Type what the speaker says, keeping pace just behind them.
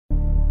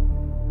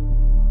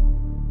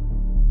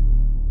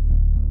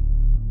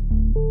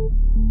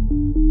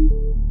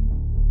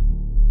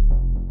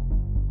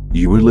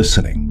You are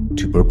listening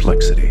to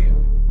Perplexity.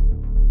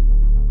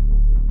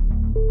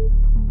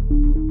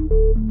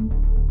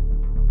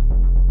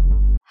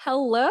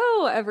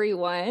 Hello,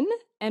 everyone,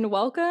 and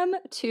welcome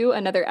to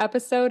another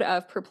episode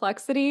of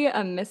Perplexity,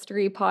 a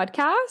mystery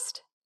podcast.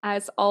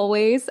 As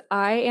always,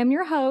 I am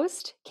your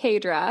host,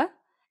 Kadra,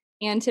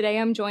 and today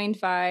I'm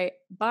joined by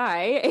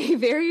a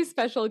very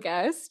special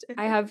guest.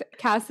 I have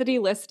Cassidy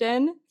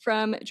Liston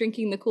from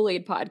Drinking the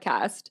Koolaid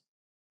podcast.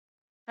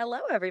 Hello,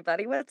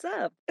 everybody. What's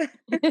up?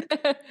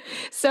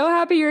 So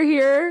happy you're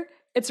here.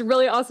 It's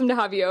really awesome to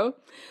have you.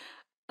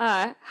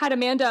 Had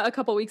Amanda a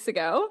couple weeks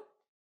ago.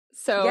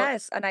 So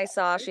yes, and I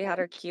saw she had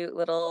her cute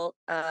little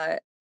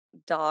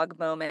dog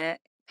moment,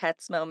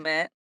 pets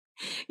moment.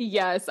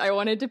 Yes, I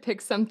wanted to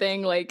pick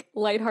something like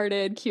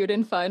lighthearted, cute,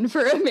 and fun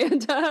for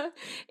Amanda.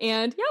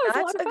 And yeah, it was That's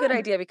a lot of good fun.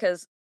 idea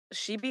because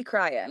she be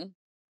crying.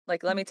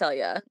 Like, let me tell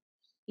you.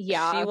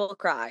 Yeah. She will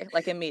cry,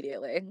 like,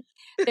 immediately.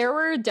 There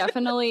were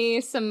definitely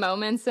some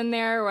moments in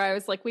there where I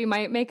was like, we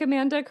might make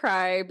Amanda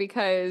cry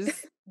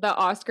because the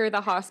Oscar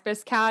the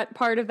hospice cat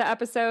part of the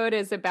episode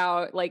is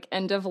about like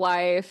end of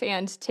life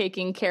and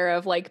taking care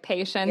of like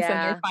patients in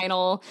their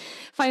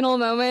final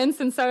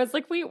moments. And so it's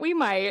like we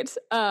might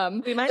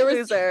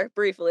lose her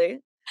briefly.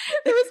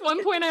 There was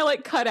one point I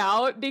like cut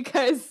out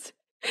because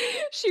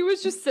she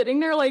was just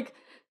sitting there like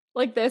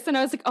this, and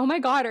I was like, oh my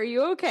God, are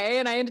you okay?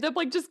 And I ended up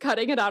like just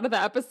cutting it out of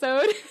the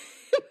episode.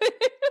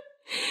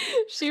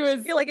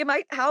 You're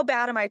like, how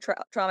bad am I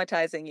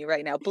traumatizing you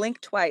right now?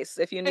 Blink twice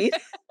if you need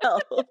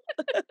help.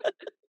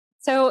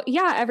 So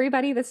yeah,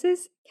 everybody, this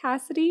is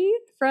Cassidy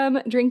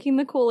from Drinking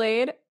the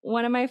Koolaid,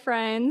 one of my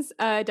friends.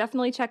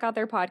 Definitely check out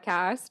their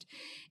podcast.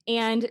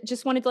 And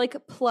just wanted to like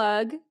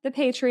plug the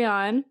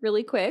Patreon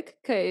really quick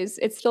because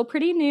it's still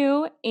pretty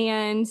new,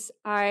 and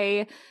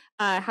I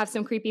have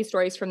some creepy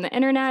stories from the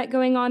internet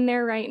going on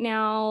there right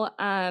now.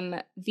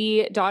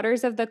 The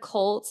Daughters of the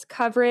Cult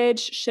coverage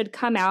should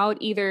come out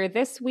either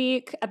this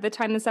week at the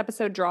time this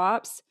episode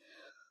drops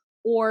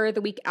or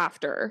the week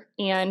after.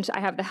 And I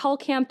have the Hell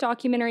Camp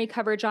documentary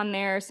coverage on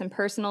there, some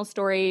personal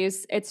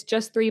stories. It's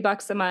just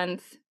 $3 a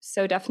month.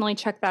 So definitely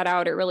check that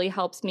out. It really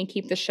helps me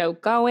keep the show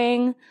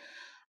going.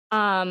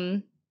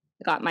 I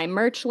got my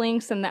merch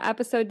links in the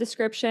episode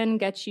description.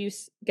 Get you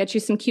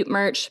some cute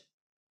merch.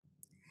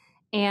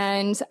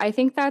 And I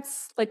think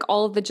that's like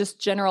all of the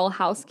just general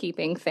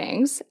housekeeping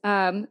things.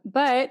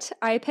 But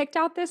I picked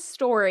out this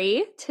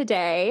story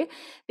today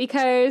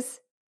because,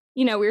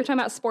 you know, we were talking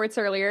about sports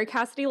earlier.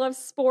 Cassidy loves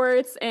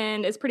sports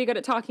and is pretty good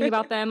at talking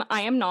about them.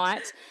 I am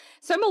not.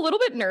 So I'm a little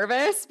bit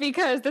nervous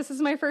because this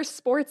is my first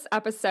sports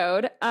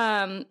episode.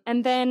 And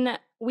then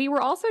we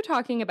were also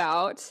talking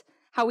about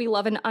how we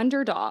love an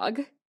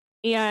underdog.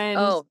 And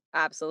oh,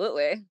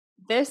 absolutely.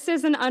 This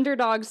is an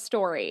underdog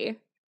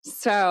story.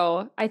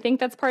 So I think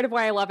that's part of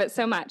why I love it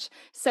so much.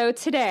 So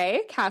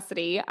today,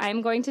 Cassidy,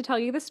 I'm going to tell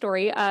you the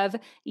story of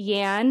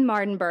Jann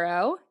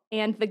Mardenborough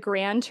and the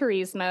Gran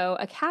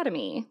Turismo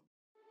Academy.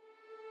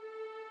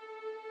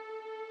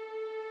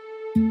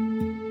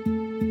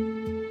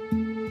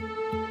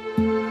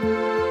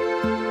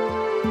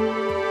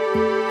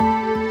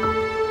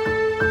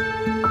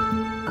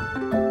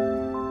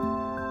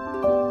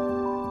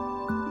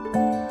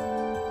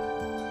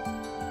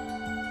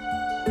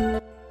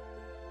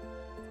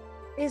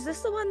 Is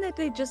this the one that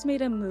they just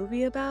made a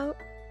movie about?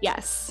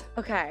 Yes.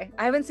 Okay.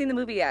 I haven't seen the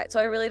movie yet, so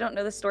I really don't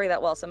know the story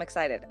that well, so I'm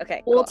excited.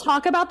 Okay, We'll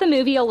talk about the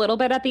movie a little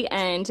bit at the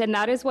end, and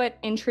that is what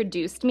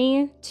introduced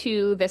me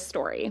to this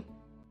story.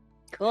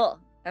 Cool.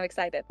 I'm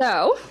excited.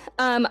 So,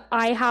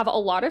 I have a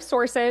lot of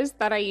sources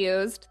that I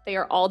used. They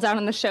are all down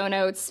in the show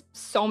notes.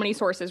 So many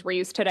sources were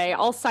used today.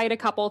 I'll cite a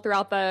couple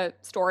throughout the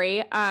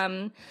story.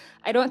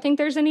 I don't think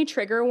there's any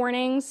trigger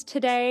warnings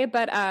today,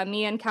 but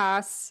me and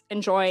Cass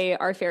enjoy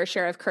our fair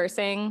share of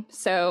cursing.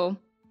 So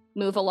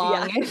move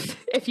along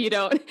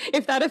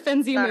if that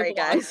offends you. Sorry, move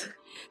along. Guys.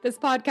 This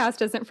podcast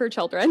isn't for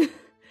children.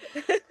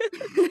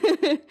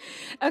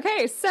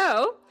 Okay,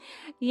 so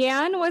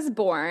Jann was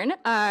born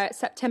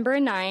September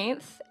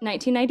 9th,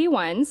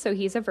 1991, so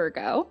he's a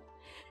Virgo.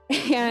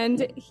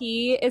 And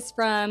he is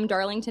from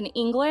Darlington,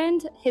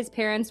 England. His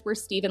parents were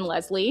Steve and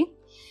Leslie.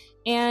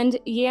 And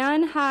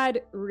Jann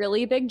had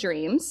really big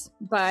dreams,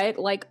 but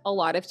like a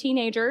lot of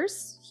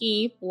teenagers,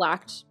 he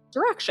lacked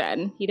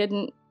direction. He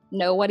didn't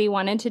know what he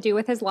wanted to do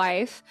with his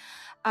life.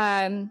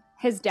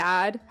 His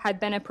dad had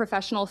been a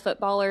professional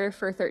footballer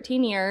for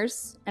 13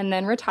 years and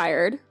then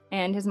retired,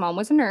 and his mom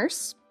was a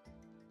nurse.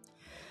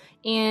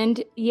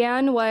 And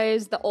Jann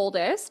was the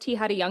oldest. He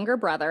had a younger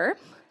brother.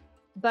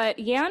 But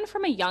Jann,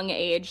 from a young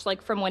age,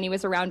 like from when he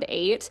was around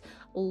 8,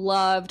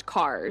 loved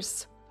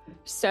cars.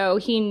 So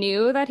he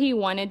knew that he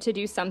wanted to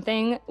do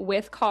something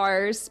with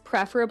cars,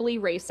 preferably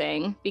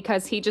racing,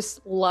 because he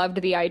just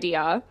loved the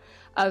idea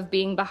of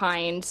being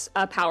behind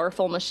a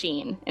powerful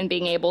machine and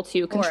being able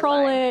to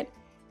control it.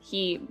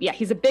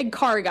 He's a big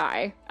car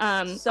guy.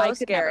 So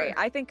scary.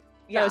 I think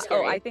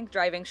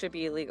driving should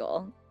be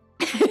illegal.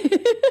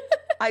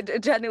 I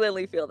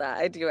genuinely feel that.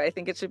 I do. I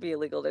think it should be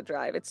illegal to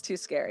drive. It's too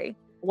scary.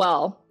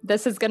 Well,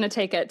 this is going to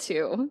take it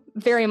to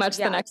very much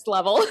the next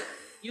level.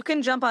 You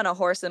can jump on a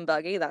horse and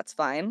buggy, that's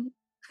fine.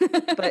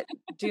 But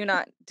do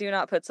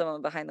not put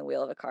someone behind the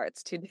wheel of a car.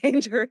 It's too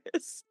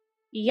dangerous.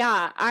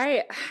 Yeah,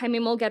 I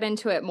mean, we'll get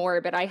into it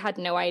more, but I had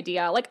no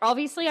idea. Like,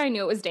 obviously I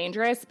knew it was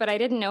dangerous, but I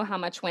didn't know how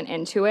much went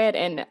into it.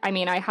 And I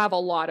mean, I have a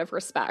lot of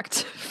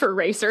respect for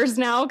racers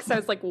now because I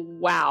was like,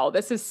 wow,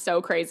 this is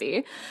so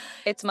crazy.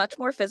 It's much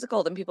more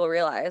physical than people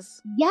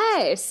realize.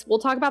 Yes, we'll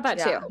talk about that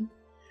too.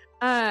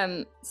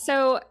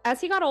 So as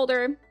he got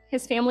older,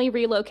 his family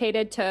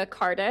relocated to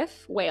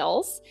Cardiff,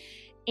 Wales,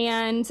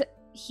 and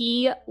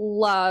he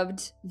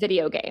loved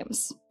video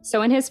games.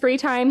 So in his free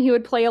time, he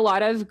would play a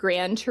lot of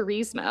Gran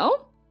Turismo,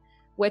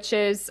 which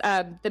is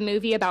the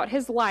movie about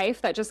his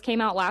life that just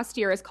came out last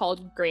year is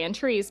called Gran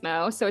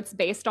Turismo. So it's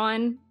based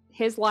on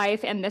his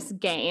life and this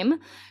game.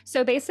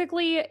 So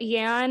basically,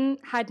 Jann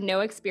had no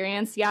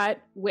experience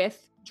yet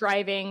with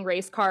driving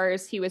race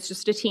cars. He was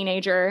just a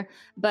teenager,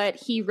 but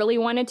he really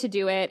wanted to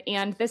do it.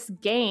 And this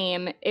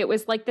game, it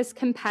was like this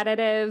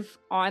competitive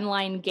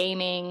online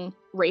gaming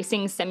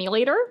racing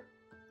simulator.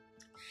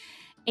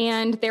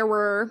 And there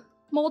were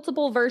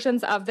multiple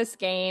versions of this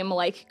game,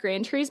 like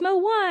Gran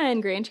Turismo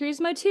 1, Gran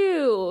Turismo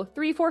 2,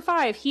 3, 4,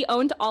 5. He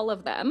owned all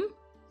of them.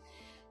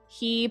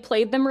 He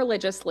played them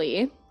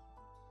religiously,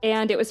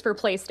 and it was for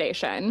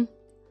PlayStation.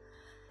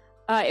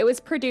 It was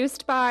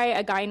produced by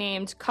a guy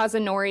named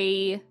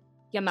Kazunori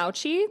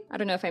Yamauchi. I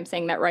don't know if I'm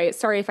saying that right.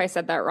 Sorry if I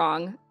said that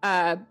wrong.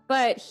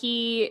 But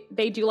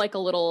they do like a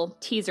little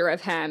teaser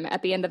of him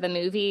at the end of the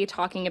movie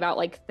talking about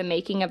like the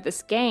making of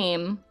this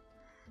game.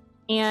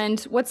 And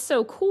what's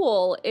so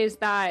cool is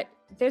that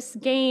this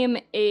game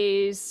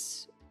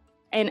is,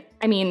 and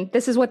I mean,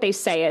 this is what they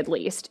say at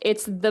least,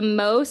 it's the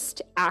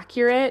most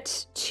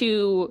accurate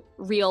to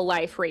real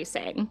life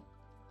racing.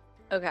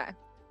 Okay.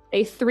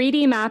 They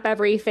 3D map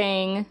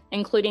everything,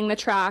 including the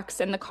tracks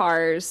and the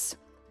cars.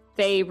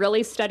 They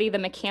really study the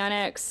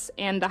mechanics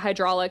and the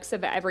hydraulics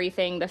of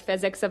everything, the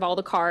physics of all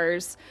the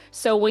cars.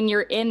 So when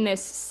you're in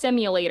this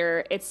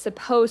simulator, it's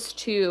supposed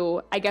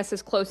to, I guess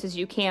as close as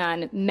you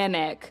can,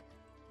 mimic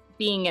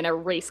being in a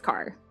race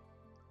car.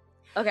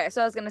 Okay,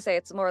 so I was going to say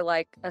it's more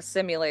like a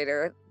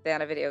simulator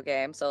than a video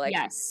game. So like,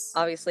 yes,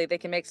 obviously they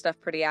can make stuff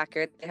pretty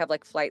accurate. They have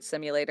like flight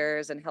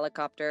simulators and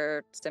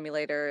helicopter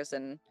simulators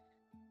and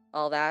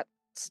all that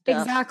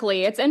stuff.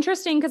 Exactly. It's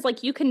interesting because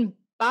like you can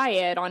buy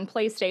it on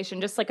PlayStation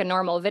just like a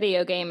normal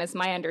video game is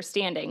my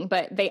understanding,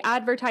 but they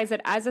advertise it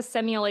as a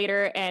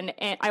simulator. And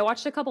I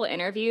watched a couple of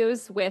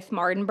interviews with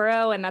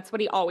Mardenborough, and that's what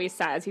he always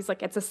says. He's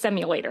like, it's a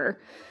simulator.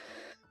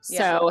 Yeah.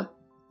 So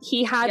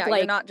he had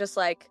like, you're not just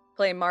like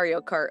playing Mario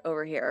Kart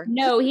over here.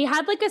 No, he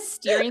had like a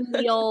steering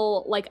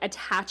wheel like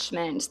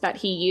attachment that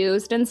he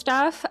used and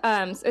stuff.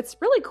 So it's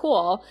really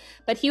cool.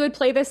 But he would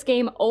play this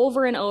game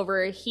over and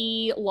over.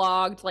 He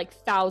logged like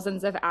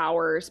thousands of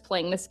hours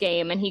playing this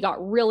game, and he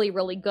got really,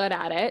 really good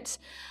at it.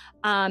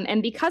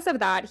 And because of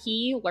that,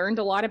 he learned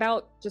a lot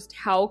about just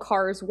how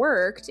cars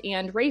worked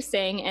and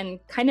racing, and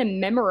kind of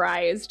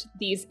memorized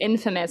these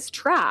infamous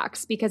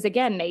tracks because,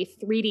 again, they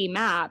 3D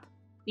map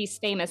these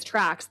famous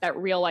tracks that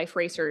real life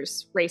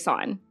racers race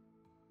on.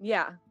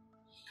 Yeah.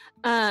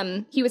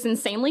 He was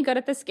insanely good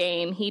at this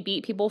game. He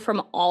beat people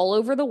from all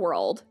over the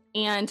world.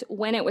 And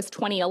when it was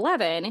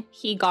 2011,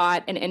 he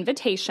got an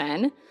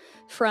invitation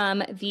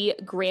from the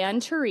Gran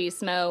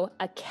Turismo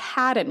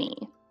Academy.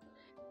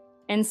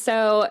 And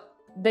so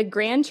the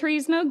Gran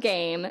Turismo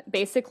game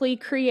basically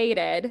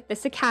created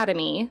this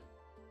academy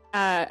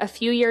a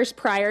few years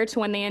prior to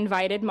when they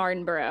invited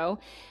Mardenborough.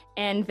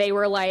 And they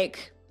were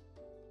like,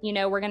 you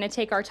know, we're going to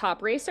take our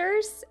top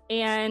racers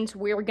and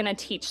we're going to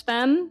teach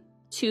them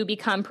to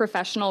become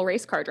professional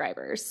race car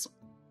drivers.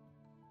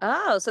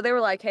 Oh, so they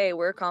were like, hey,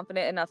 we're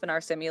confident enough in our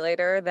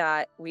simulator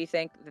that we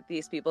think that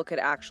these people could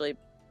actually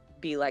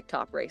be like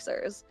top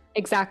racers.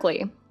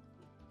 Exactly.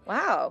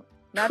 Wow.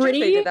 Imagine if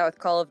they did that with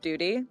Call of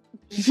Duty.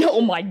 Oh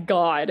my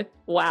God.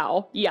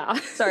 Wow. Yeah.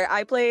 Sorry,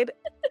 I played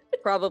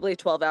probably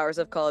 12 hours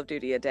of Call of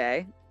Duty a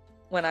day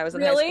when I was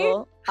in high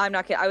school. I'm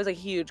not kidding. I was a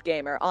huge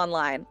gamer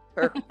online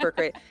for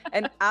great.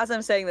 And as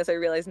I'm saying this, I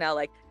realize now,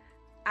 like,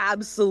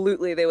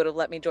 absolutely they would have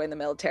let me join the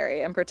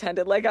military and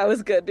pretended like I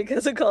was good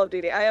because of Call of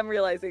Duty. I am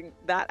realizing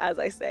that as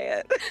I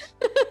say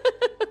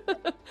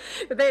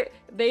it.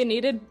 they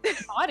needed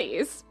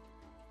bodies.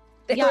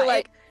 They were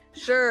like,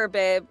 sure,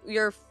 babe,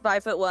 you're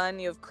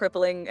 5'1", you have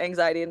crippling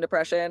anxiety and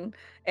depression,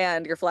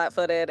 and you're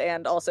flat-footed,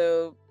 and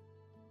also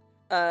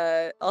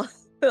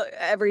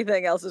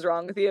everything else is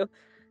wrong with you.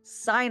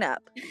 Sign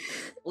up.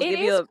 We'll it give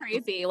is you a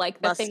crazy.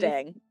 Like the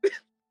Mustang.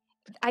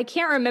 I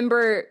can't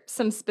remember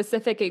some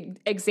specific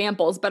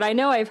examples, but I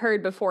know I've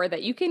heard before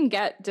that you can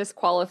get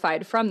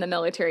disqualified from the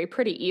military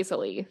pretty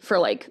easily for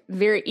like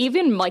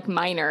even like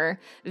minor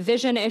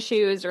vision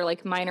issues or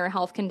like minor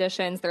health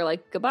conditions. They're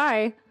like,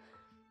 goodbye.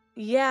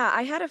 Yeah,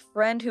 I had a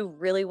friend who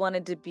really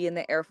wanted to be in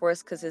the Air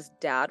Force because his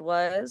dad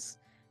was,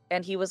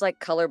 and he was like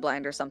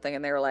colorblind or something,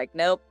 and they were like,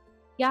 nope.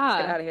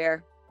 Yeah. Get out of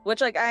here. Which,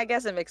 like, I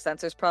guess it makes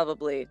sense. There's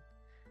probably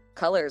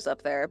colors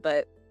up there,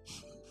 but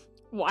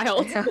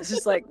Wild. I was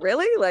just like,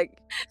 really? Like,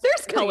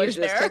 there's colors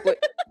there.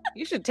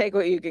 You should take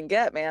what you can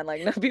get, man.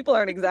 Like, no, people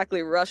aren't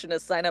exactly rushing to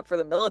sign up for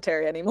the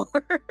military anymore.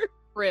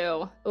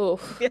 True.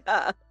 Oof.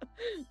 Yeah.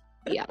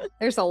 Yeah.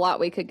 There's a lot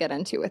we could get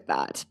into with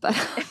that, but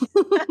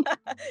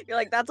you're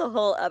like, that's a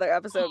whole other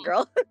episode,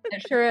 girl.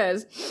 It sure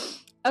is.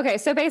 Okay,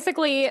 so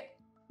basically,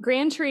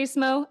 Gran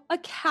Turismo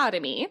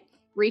Academy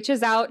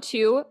reaches out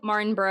to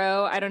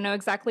Mardenborough. I don't know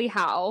exactly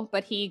how,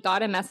 but he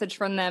got a message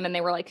from them and they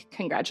were like,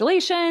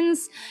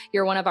 congratulations,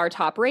 you're one of our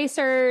top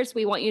racers.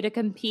 We want you to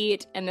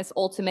compete in this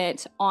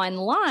ultimate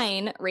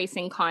online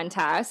racing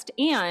contest.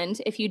 And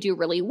if you do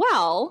really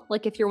well,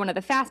 like if you're one of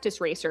the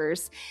fastest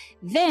racers,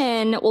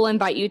 then we'll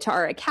invite you to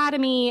our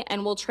academy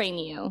and we'll train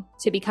you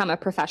to become a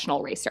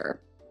professional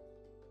racer.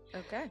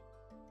 Okay.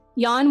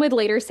 Jann would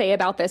later say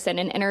about this in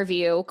an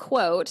interview,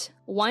 quote,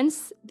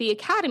 once the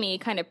academy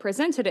kind of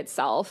presented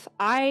itself,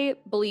 I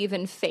believe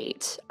in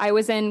fate. I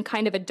was in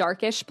kind of a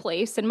darkish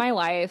place in my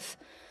life,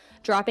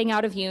 dropping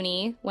out of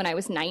uni when I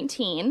was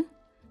 19,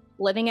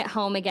 living at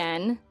home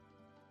again.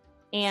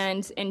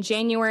 And in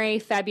January,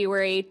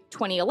 February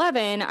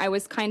 2011, I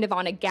was kind of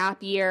on a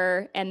gap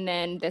year, and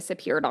then this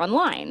appeared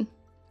online.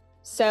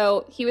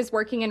 So he was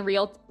working in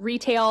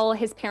retail.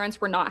 His parents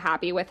were not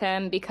happy with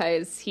him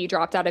because he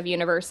dropped out of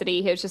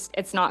university. He was just,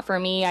 it's not for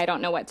me. I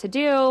don't know what to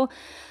do.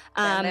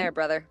 Down there,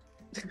 brother.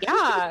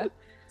 Yeah.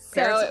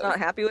 Parents are not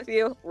happy with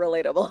you?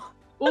 Relatable.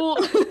 Well,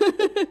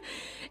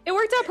 it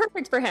worked out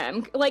perfect for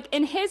him. Like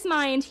in his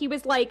mind, he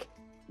was like,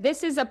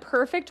 this is a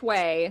perfect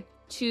way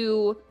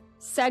to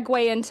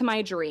segue into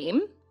my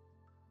dream.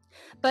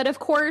 But of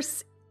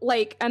course,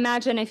 like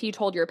imagine if you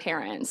told your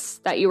parents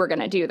that you were going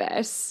to do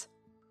this.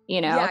 You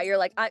know? Yeah, you're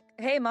like,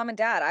 hey, mom and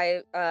dad,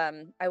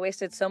 I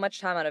wasted so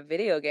much time on a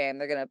video game.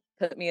 They're gonna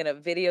put me in a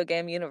video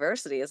game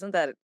university.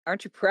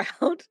 Aren't you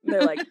proud?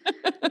 They're like,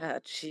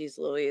 geez,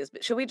 Louise,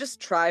 but should we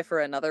just try for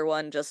another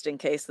one just in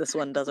case this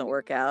one doesn't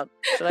work out?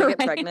 Should I get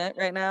pregnant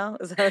right now?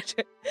 Is that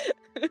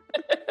what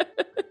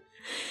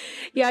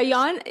Yeah,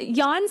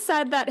 Jann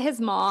said that his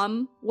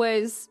mom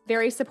was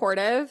very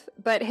supportive,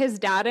 but his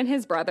dad and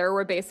his brother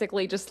were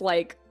basically just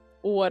like,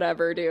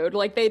 whatever, dude.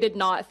 Like they did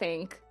not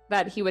think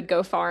that he would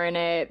go far in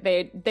it.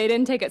 They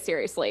didn't take it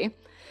seriously.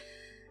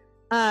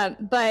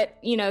 But,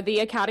 you know, the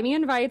academy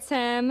invites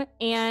him,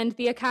 and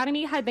the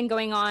academy had been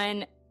going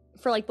on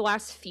for like the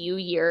last few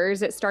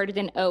years. It started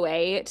in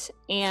 2008,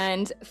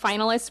 and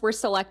finalists were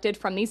selected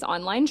from these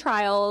online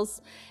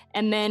trials.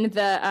 And then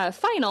the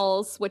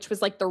finals, which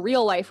was like the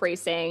real life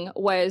racing,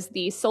 was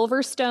the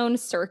Silverstone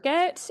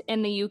circuit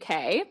in the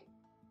UK.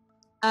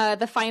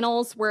 The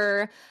finals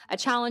were a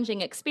challenging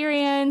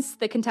experience.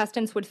 The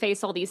contestants would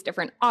face all these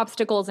different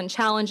obstacles and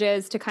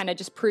challenges to kind of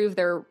just prove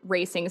their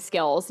racing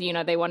skills. You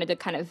know, they wanted to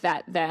kind of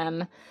vet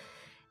them.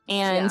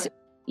 And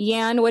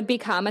Jann would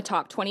become a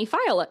top 20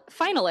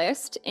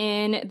 finalist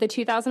in the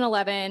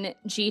 2011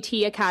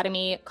 GT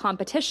Academy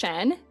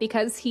competition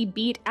because he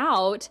beat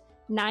out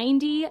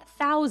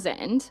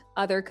 90,000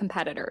 other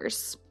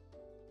competitors.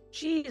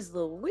 Jeez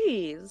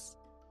Louise.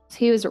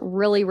 He was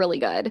really, really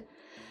good.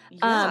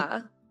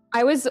 Yeah.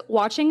 I was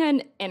watching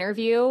an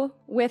interview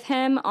with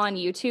him on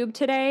YouTube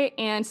today,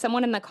 and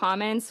someone in the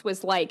comments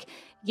was like,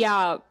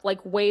 yeah,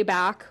 like way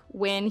back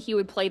when he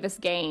would play this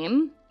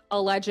game,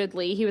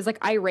 allegedly, he was like,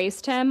 I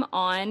raced him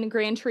on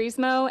Gran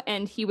Turismo,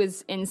 and he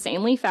was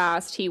insanely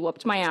fast. He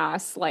whooped my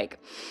ass. Like,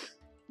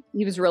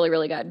 he was really,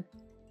 really good.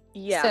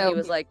 Yeah, so, he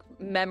was like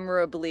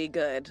memorably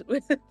good.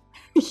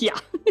 Yeah.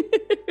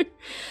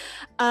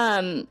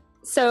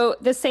 So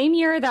the same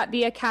year that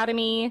the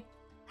Academy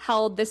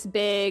held this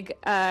big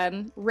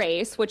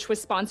race, which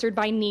was sponsored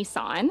by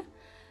Nissan.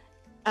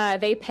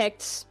 They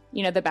picked,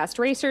 you know, the best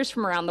racers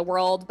from around the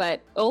world,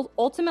 but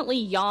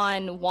ultimately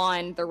Jann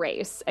won the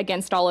race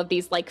against all of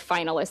these like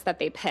finalists that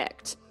they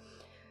picked.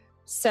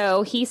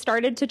 So he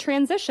started to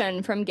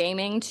transition from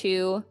gaming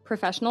to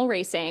professional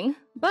racing,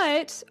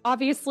 but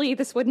obviously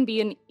this wouldn't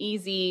be an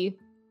easy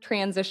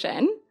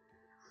transition.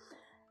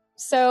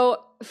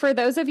 So for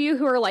those of you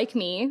who are like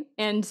me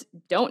and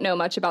don't know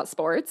much about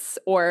sports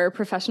or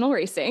professional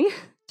racing,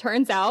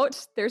 turns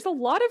out there's a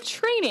lot of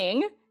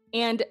training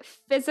and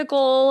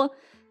physical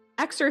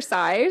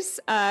exercise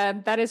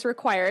that is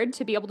required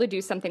to be able to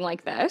do something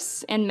like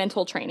this, and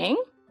mental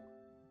training.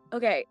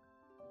 Okay,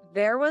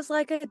 there was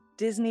like a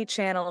Disney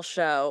Channel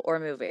show or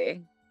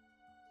movie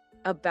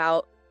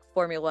about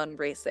Formula One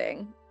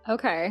racing.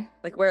 Okay.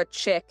 Like where a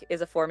chick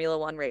is a Formula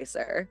One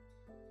racer.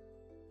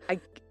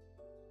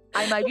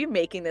 I might be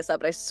making this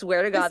up, but I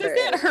swear to God this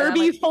isn't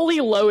Herbie like,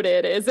 Fully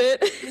Loaded, is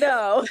it?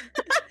 No.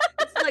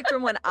 It's like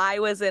from when I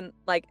was in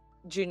like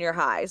junior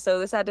high. So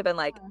this had to have been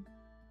like,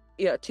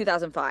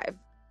 2005.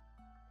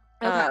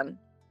 Okay.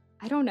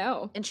 I don't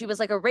know. And she was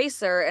like a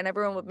racer, and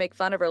everyone would make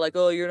fun of her like,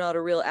 oh, you're not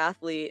a real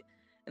athlete.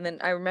 And then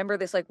I remember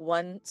this like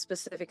one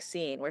specific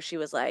scene where she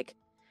was like,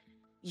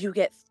 you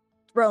get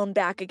thrown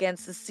back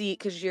against the seat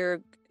because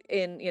you're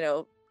in,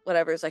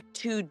 whatever, it's like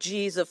 2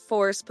 G's of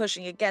force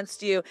pushing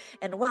against you.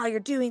 And while you're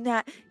doing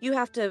that, you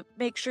have to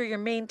make sure you're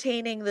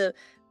maintaining the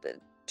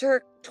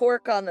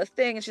torque on the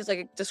thing, and she's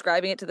like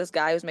describing it to this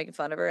guy who's making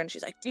fun of her, and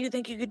she's like, do you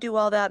think you could do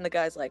all that? And the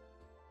guy's like,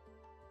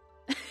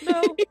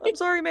 no, I'm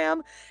sorry,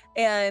 ma'am.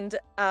 And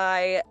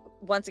I,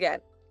 once again,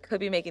 could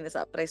be making this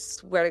up, but I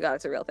swear to God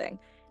it's a real thing.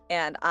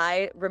 And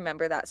I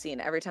remember that scene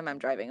every time I'm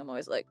driving. I'm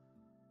always like,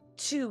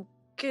 2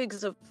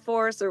 gigs of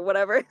force or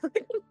whatever.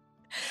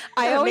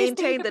 I always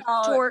maintain the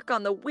torque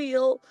on the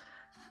wheel.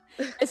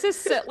 This is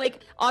so, like,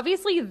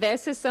 obviously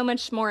this is so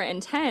much more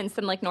intense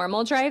than like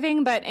normal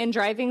driving, but in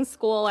driving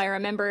school, I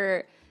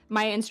remember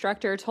my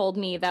instructor told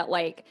me that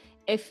like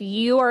if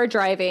you are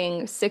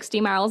driving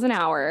 60 miles an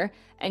hour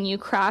and you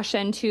crash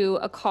into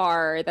a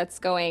car that's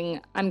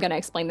going, I'm going to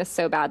explain this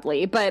so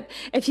badly, but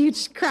if you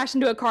crash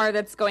into a car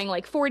that's going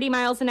like 40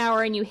 miles an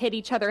hour and you hit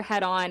each other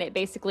head on, it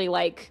basically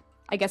like,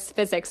 I guess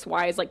physics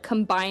wise, like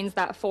combines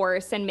that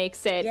force and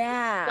makes it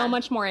so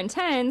much more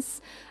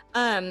intense.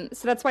 So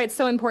that's why it's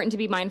so important to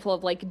be mindful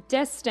of like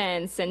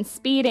distance and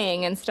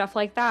speeding and stuff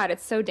like that.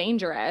 It's so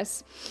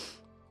dangerous.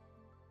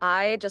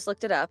 I just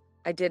looked it up.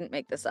 I didn't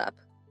make this up.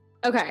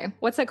 Okay.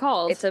 What's it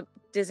called? It's a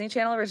Disney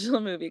Channel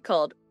original movie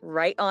called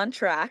Right on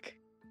Track.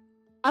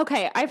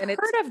 Okay. I've heard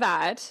of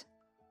that.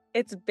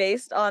 It's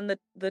based on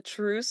the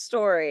true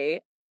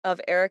story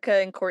of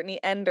Erica and Courtney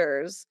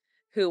Enders,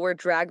 who were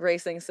drag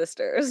racing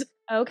sisters.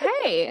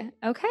 Okay.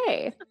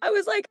 I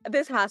was like,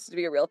 this has to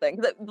be a real thing.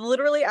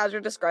 Literally, as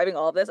you're describing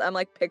all of this, I'm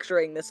like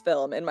picturing this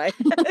film in my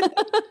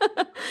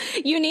head.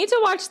 You need to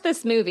watch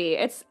this movie.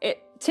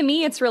 To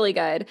me, it's really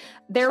good.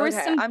 There was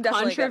some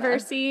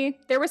controversy.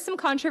 There was some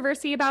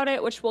controversy about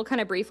it, which we'll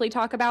kind of briefly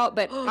talk about,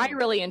 but I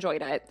really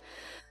enjoyed it.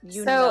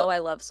 You know I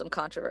love some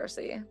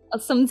controversy.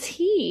 Some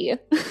tea.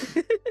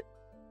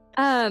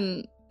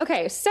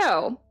 Okay,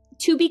 so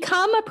to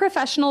become a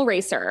professional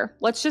racer,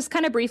 let's just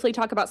kind of briefly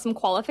talk about some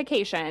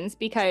qualifications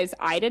because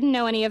I didn't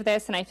know any of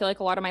this and I feel like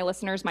a lot of my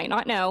listeners might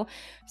not know.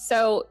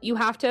 So you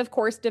have to, of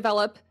course,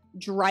 develop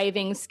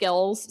driving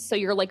skills. So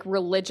you're like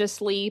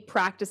religiously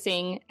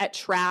practicing at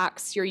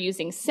tracks. You're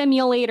using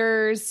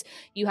simulators.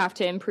 You have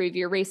to improve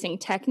your racing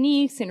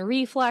techniques and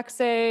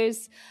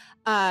reflexes.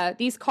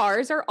 These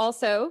cars are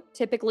also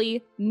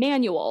typically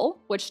manual,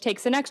 which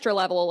takes an extra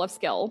level of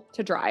skill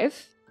to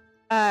drive.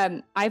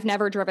 I've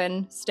never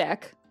driven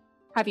stick.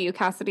 Have you,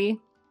 Cassidy?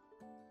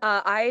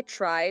 I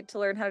tried to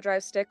learn how to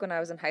drive stick when I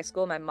was in high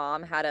school. My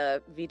mom had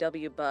a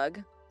VW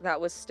Bug that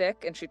was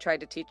stick, and she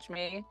tried to teach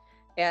me.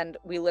 And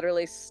we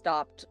literally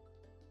stopped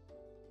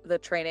the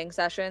training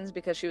sessions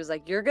because she was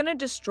like, you're going to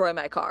destroy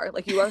my car.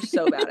 Like, you are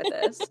so bad at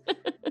this.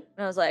 And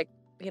I was like,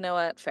 you know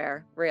what?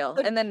 Fair, real.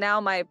 And then now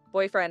my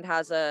boyfriend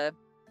has a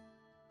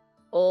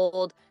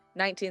old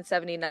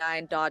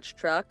 1979 Dodge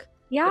truck.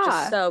 Yeah. Which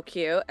is so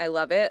cute. I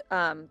love it.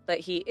 But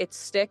it's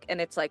stick and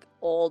it's like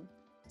old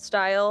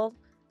style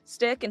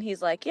stick. And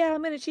he's like, yeah,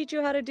 I'm going to teach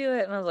you how to do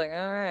it. And I was like,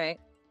 all right,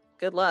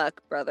 good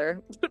luck,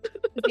 brother.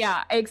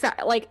 Yeah,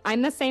 exactly. Like,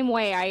 I'm the same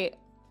way.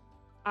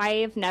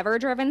 I've never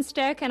driven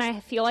stick and I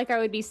feel like I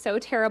would be so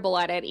terrible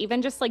at it.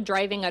 Even just like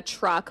driving a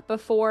truck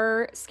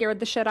before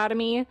scared the shit out of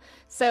me.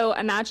 So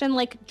imagine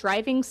like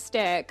driving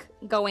stick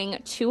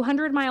going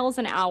 200 miles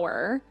an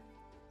hour.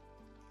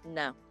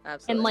 No,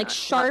 absolutely and like not.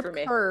 sharp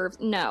curves.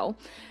 No.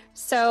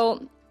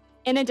 So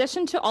in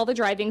addition to all the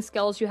driving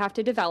skills you have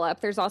to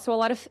develop, there's also a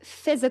lot of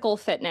physical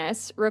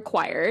fitness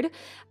required.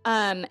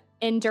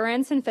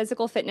 Endurance and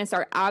physical fitness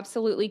are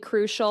absolutely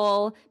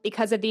crucial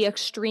because of the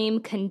extreme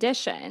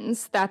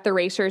conditions that the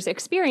racers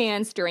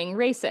experience during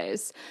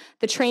races.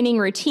 The training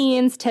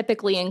routines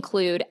typically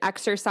include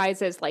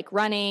exercises like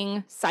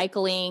running,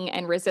 cycling,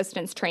 and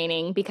resistance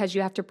training because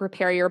you have to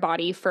prepare your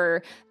body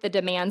for the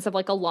demands of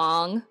like a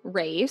long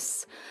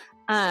race.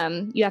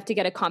 You have to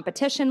get a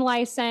competition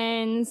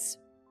license.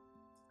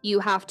 You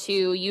have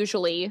to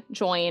usually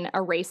join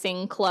a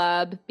racing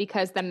club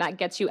because then that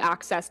gets you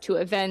access to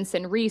events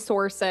and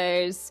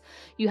resources.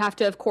 You have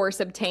to, of course,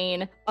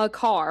 obtain a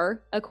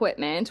car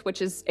equipment,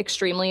 which is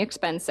extremely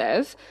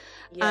expensive.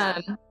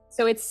 Yeah.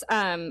 So it's,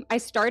 I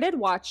started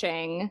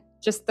watching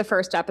just the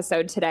first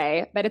episode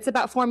today, but it's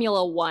about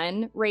Formula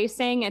One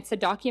racing. It's a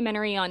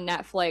documentary on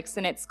Netflix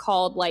and it's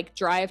called like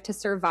Drive to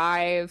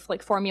Survive,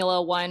 like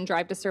Formula One,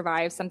 Drive to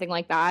Survive, something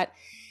like that.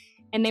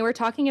 And they were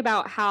talking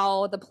about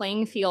how the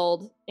playing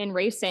field in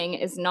racing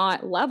is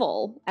not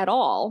level at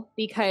all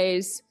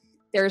because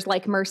there's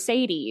like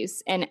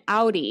Mercedes and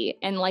Audi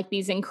and like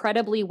these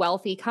incredibly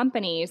wealthy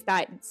companies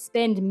that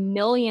spend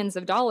millions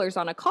of dollars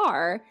on a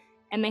car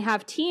and they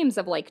have teams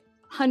of like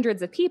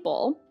hundreds of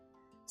people.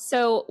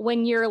 So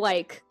when you're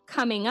like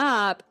coming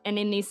up and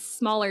in these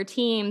smaller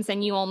teams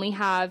and you only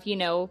have, you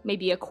know,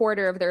 maybe a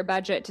quarter of their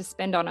budget to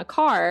spend on a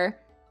car,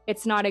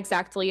 it's not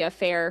exactly a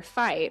fair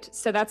fight.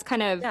 So that's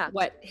kind of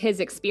what his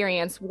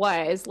experience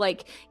was.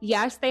 Like,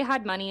 yes, they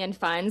had money and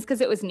funds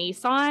because it was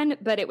Nissan,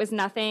 but it was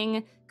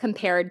nothing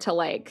compared to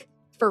like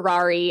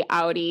Ferrari,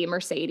 Audi,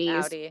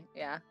 Mercedes. Audi,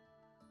 yeah.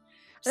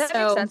 That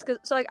makes sense.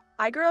 So like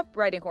I grew up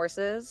riding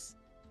horses.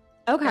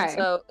 Okay.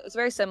 So it's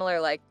very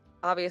similar. Like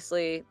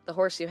obviously the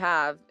horse you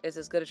have is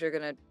as good as you're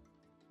going to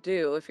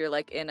do if you're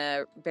like in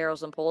a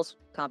barrels and poles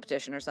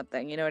competition or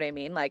something. You know what I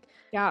mean? Like,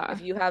 Yeah.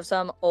 if you have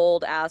some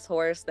old ass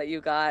horse that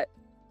you got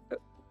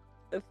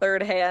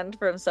third hand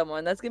from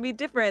someone, that's gonna be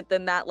different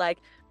than that like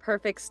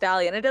perfect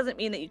stallion. It doesn't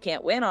mean that you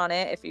can't win on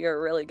it if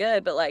you're really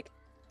good, but like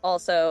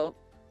also,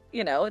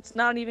 you know, it's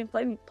not an even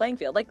playing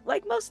field.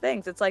 Like most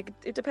things, it's like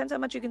it depends how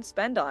much you can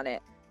spend on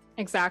it.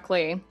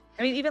 Exactly.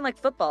 I mean, even like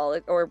football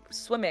or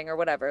swimming or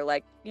whatever.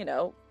 Like, you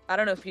know, I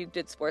don't know if you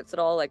did sports at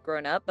all, like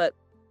growing up, but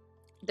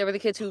there were the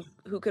kids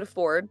who could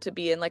afford to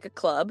be in like a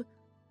club,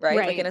 right?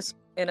 Like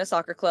in a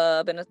soccer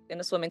club, in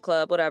a swimming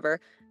club, whatever.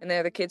 And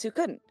there are the kids who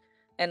couldn't.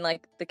 And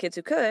like the kids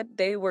who could,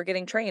 they were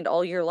getting trained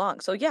all year long.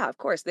 So yeah, of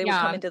course, they would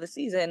come into the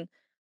season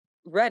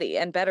ready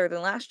and better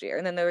than last year.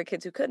 And then there were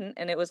kids who couldn't,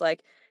 and it was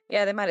like,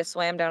 yeah, they might have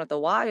swam down at the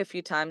Y a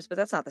few times, but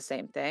that's not the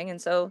same thing. And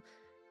so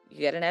you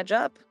get an edge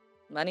up.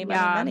 Money, money,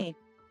 money.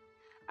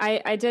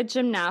 I did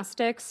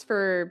gymnastics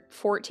for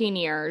 14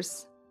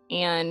 years,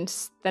 and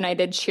then I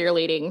did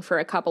cheerleading for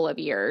a couple of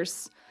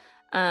years.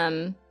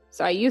 So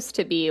I used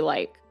to be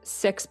like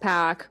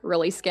 6-pack,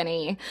 really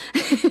skinny.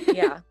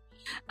 Yeah.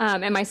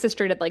 And my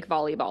sister did like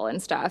volleyball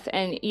and stuff.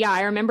 And yeah,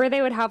 I remember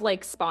they would have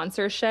like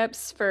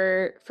sponsorships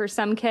for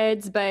some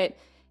kids, but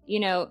you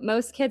know,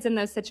 most kids in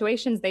those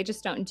situations, they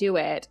just don't do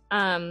it.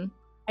 I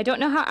don't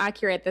know how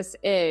accurate this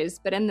is,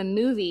 but in the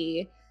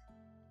movie,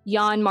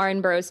 Jann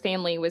Mardenborough's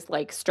family was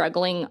like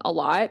struggling a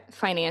lot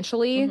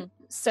financially. Mm-hmm.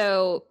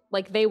 So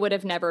like they would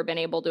have never been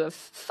able to have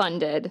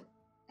funded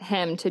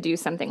him to do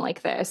something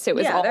like this. It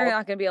was they're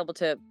not going to be able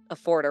to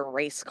afford a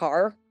race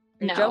car.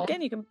 You're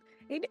joking? You can.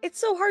 It's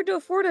so hard to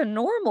afford a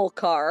normal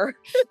car.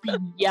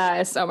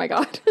 Yes. Oh my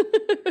God.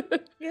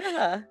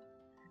 Yeah.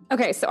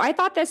 Okay, so I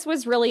thought this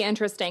was really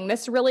interesting.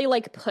 This really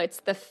like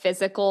puts the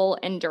physical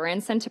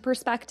endurance into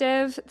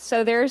perspective.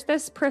 So there's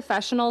this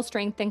professional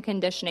strength and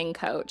conditioning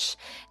coach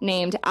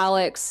named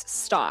Alex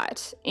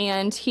Stott,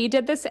 and he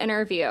did this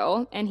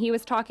interview and he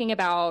was talking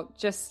about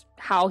just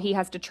how he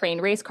has to train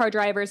race car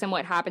drivers and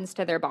what happens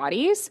to their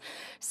bodies.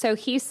 So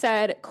he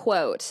said,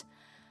 quote,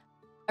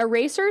 "A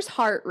racer's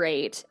heart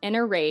rate in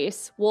a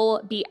race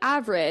will be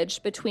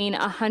average between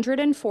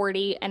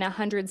 140 and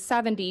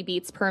 170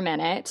 beats per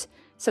minute.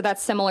 So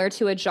that's similar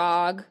to a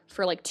jog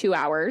for like 2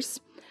 hours.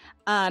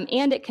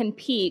 And it can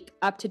peak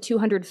up to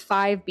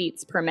 205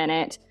 beats per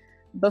minute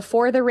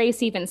before the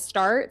race even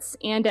starts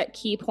and at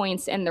key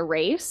points in the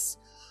race."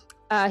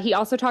 He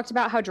also talked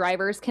about how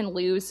drivers can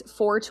lose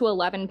 4 to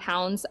 11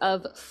 pounds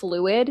of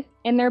fluid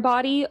in their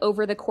body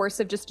over the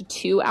course of just a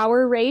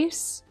 2-hour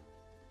race,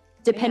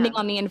 depending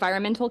on the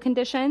environmental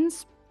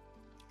conditions.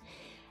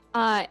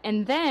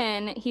 And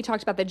then he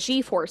talked about the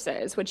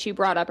G-forces, which you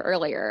brought up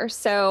earlier.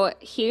 So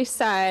he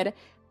said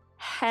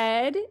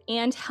head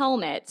and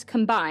helmet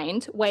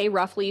combined weigh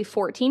roughly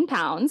 14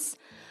 pounds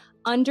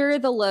under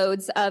the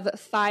loads of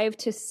 5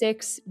 to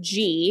 6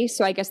 G.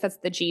 So I guess that's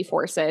the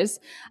G-forces.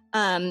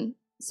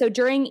 So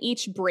during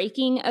each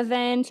braking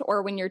event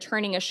or when you're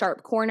turning a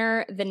sharp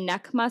corner, the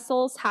neck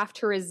muscles have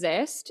to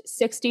resist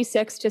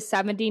 66 to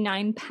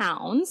 79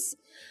 pounds.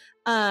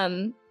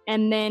 And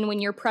then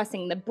when you're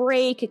pressing the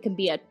brake, it can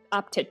be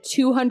up to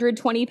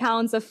 220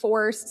 pounds of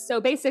force. So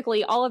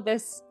basically all of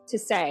this to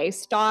say,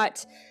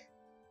 Stott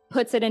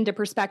puts it into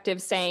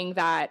perspective saying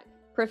that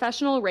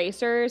professional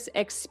racers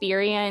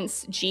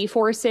experience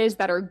G-forces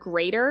that are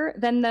greater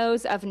than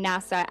those of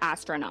NASA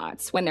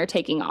astronauts when they're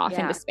taking off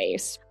into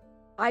space.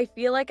 I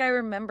feel like I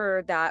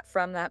remember that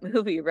from that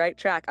movie, Right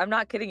Track. I'm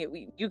not kidding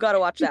you. You got to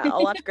watch that.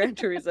 I'll watch Gran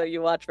Turismo.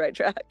 You watch Right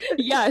Track.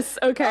 Yes.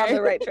 Okay. On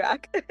the right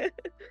track.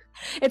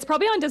 It's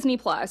probably on Disney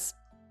Plus.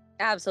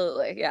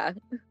 Absolutely. Yeah.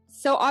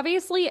 So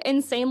obviously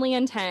insanely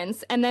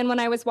intense. And then when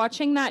I was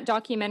watching that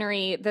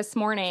documentary this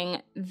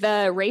morning,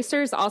 the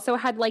racers also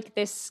had like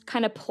this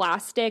kind of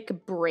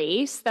plastic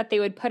brace that they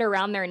would put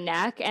around their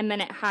neck. And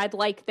then it had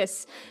like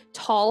this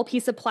tall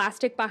piece of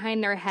plastic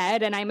behind their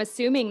head. And I'm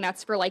assuming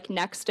that's for like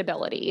neck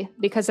stability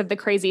because of the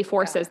crazy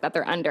forces that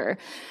they're under.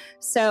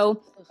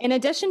 So in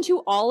addition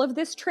to all of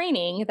this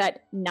training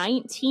that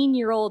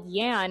 19-year-old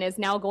Jann is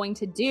now going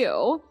to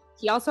do,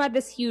 he also had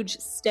this huge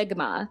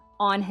stigma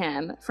on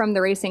him from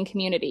the racing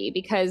community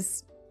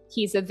because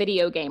he's a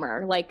video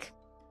gamer. Like,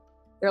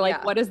 they're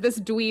like, what is this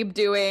dweeb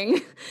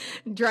doing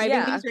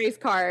driving these race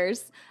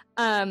cars?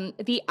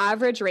 The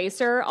average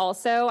racer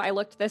also, I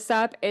looked this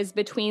up, is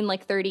between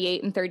like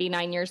 38 and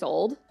 39 years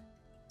old.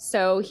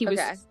 So he was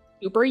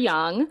super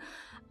young.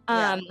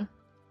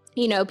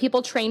 You know,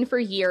 people train for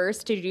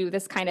years to do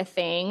this kind of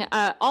thing.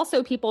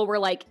 Also, people were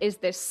like, is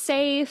this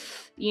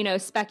safe? You know,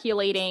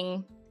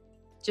 speculating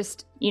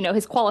just, you know,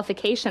 his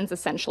qualifications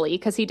essentially,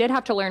 because he did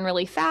have to learn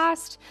really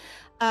fast.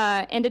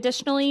 And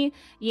additionally,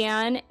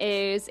 Jann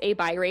is a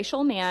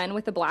biracial man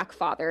with a black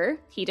father.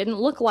 He didn't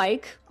look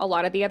like a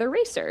lot of the other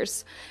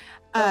racers.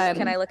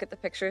 Can I look at the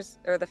pictures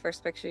or the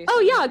first picture you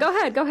sent? Yeah, go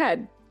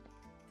ahead.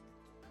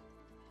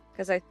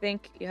 Because I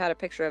think you had a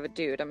picture of a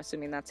dude. I'm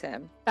assuming that's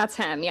him. That's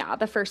him, yeah,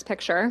 the first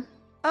picture.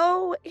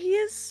 Oh, he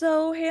is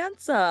so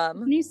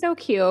handsome. He's so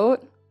cute.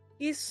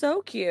 He's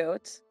so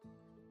cute.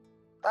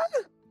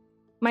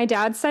 My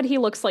dad said he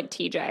looks like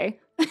TJ.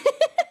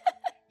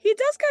 He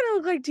does kind of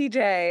look like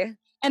TJ.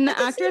 And the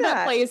actor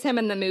that plays him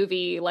in the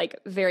movie, like,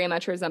 very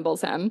much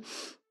resembles him.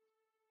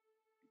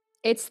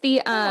 It's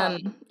the,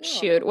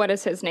 shoot, what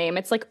is his name?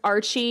 It's like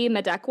Archie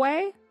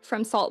Madekwe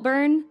from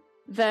Saltburn.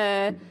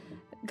 The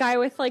guy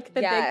with like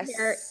the big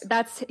hair.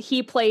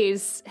 He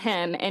plays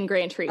him in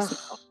Gran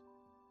Turismo.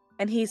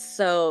 And he's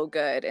so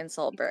good in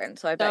Saltburn.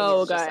 So I bet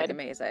he's just like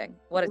amazing.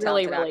 What a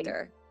talented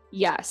actor.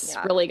 Yes,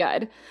 really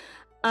good.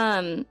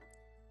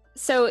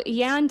 So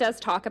Jann does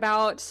talk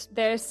about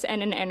this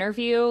in an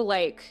interview,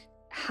 like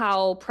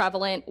how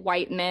prevalent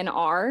white men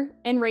are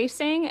in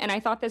racing. And I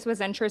thought this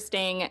was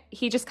interesting.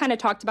 He just kind of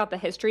talked about the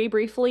history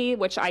briefly,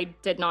 which I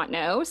did not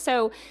know.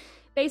 So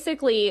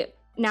basically,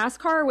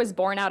 NASCAR was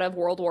born out of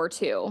World War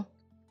II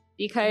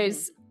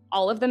because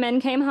all of the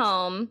men came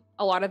home.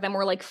 A lot of them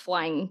were like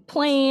flying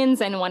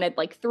planes and wanted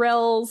like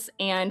thrills.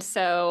 And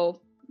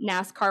so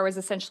NASCAR was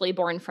essentially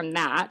born from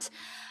that.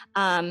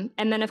 And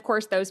then, of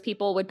course, those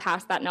people would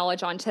pass that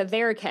knowledge on to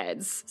their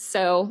kids.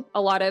 So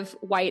a lot of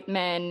white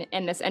men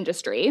in this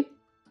industry.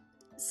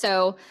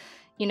 So,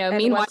 you know,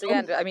 meanwhile, once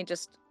again, I mean,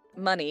 just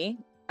money,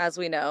 as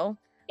we know.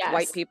 Yes.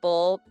 White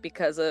people,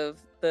 because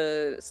of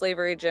the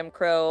slavery, Jim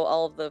Crow,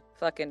 all of the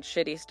fucking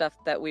shitty stuff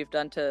that we've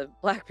done to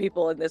black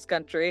people in this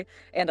country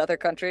and other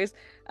countries,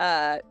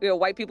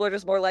 white people are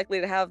just more likely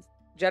to have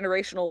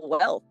generational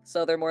wealth.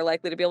 So they're more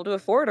likely to be able to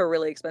afford a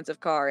really expensive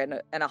car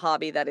and a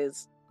hobby that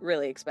is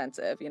really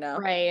expensive, you know?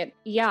 Right.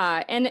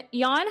 Yeah. And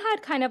Jann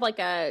had kind of like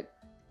a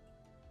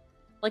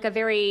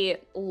very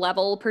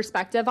level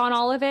perspective on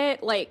all of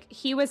it. Like,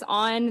 he was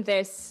on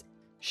this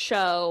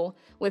show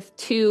with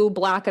two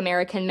Black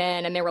American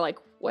men, and they were like,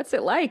 what's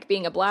it like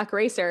being a Black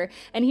racer?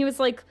 And he was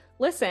like,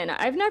 listen,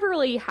 I've never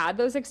really had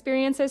those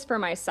experiences for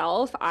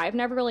myself. I've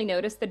never really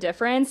noticed the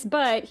difference,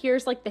 but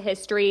here's like the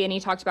history. And he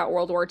talked about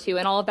World War II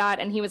and all of that.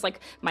 And he was like,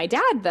 my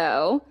dad,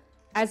 though,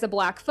 as a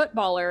Black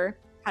footballer,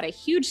 had a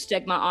huge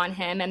stigma on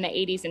him in the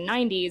 80s and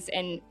 90s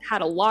and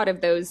had a lot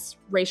of those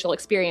racial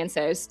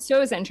experiences. So it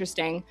was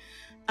interesting.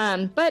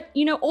 But,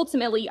 you know,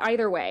 ultimately,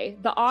 either way,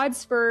 the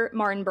odds for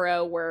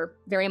Mardenborough were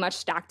very much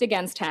stacked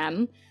against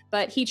him,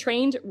 but he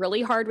trained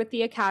really hard with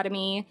the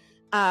academy.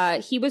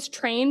 He was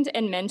trained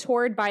and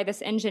mentored by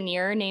this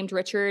engineer named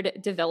Richard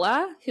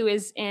Davila, who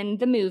is in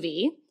the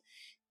movie.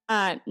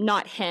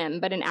 Not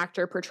him, but an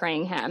actor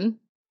portraying him.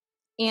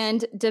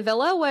 And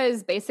Davila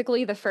was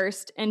basically the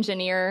first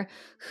engineer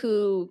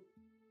who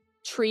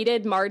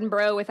treated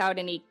Mardenborough without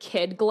any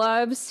kid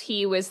gloves.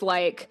 He was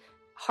like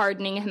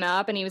hardening him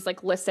up, and he was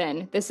like,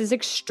 listen, this is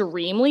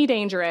extremely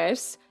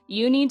dangerous.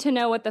 You need to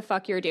know what the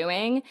fuck you're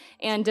doing.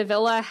 And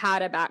Davila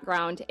had a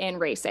background in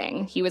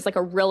racing. He was like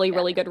a really,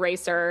 really good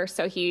racer.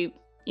 So he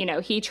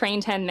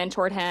trained him,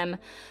 mentored him.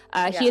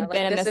 He had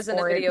been in this isn't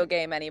sport. A video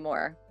game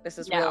anymore. This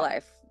is real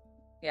life.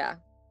 Yeah.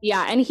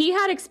 Yeah, and he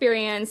had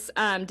experience,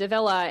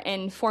 Davila,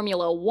 in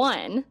Formula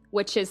One,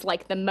 which is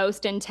like the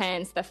most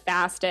intense, the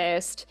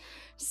fastest.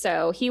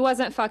 So he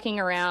wasn't fucking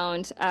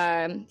around.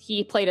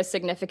 He played a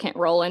significant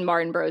role in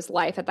Mardenborough's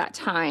life at that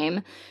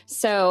time.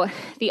 So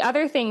the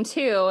other thing,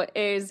 too,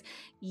 is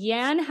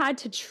Jann had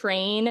to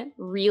train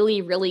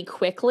really, really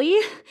quickly.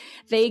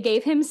 They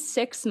gave him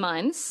 6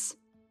 months,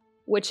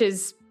 which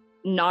is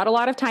not a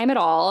lot of time at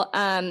all,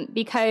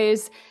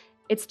 because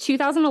it's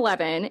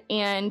 2011,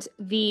 and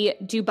the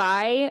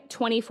Dubai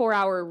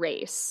 24-hour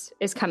race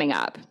is coming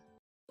up.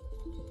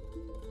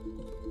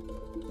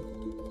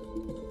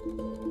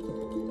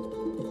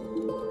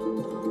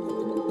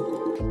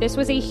 This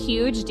was a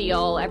huge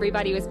deal.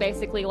 Everybody was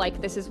basically like,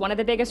 this is one of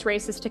the biggest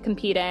races to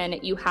compete in.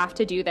 You have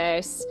to do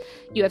this.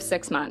 You have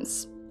 6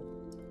 months.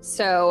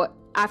 So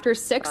after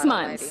 6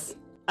 months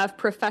of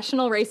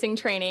professional racing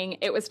training,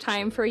 it was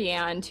time for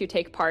Jann to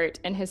take part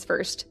in his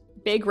first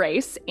big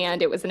race,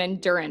 and it was an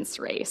endurance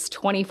race,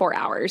 24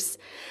 hours.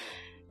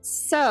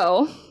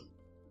 So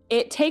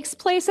it takes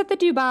place at the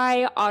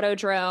Dubai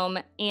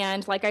Autodrome,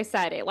 and like I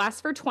said, it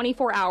lasts for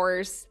 24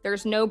 hours.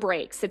 There's no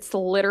breaks. It's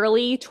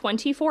literally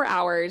 24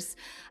 hours.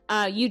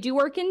 You do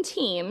work in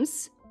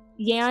teams.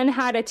 Jann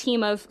had a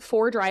team of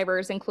 4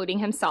 drivers, including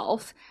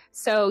himself.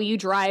 So you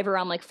drive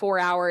around like 4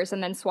 hours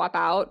and then swap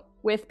out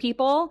with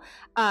people.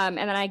 And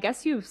then I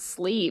guess you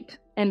sleep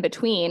in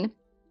between.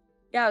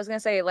 Yeah, I was going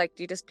to say, like,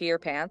 do you just pee your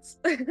pants?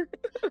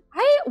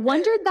 I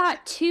wondered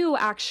that too,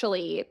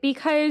 actually,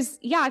 because,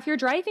 yeah, if you're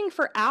driving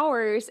for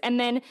hours and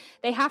then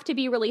they have to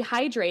be really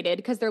hydrated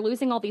because they're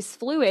losing all these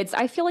fluids,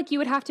 I feel like you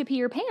would have to pee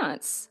your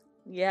pants.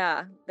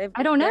 Yeah.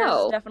 I don't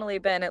know. There's definitely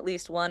been at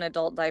least one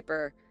adult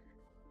diaper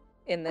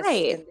in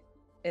this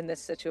in this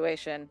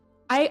situation.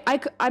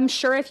 I'm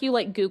sure if you,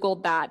 like,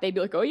 Googled that, they'd be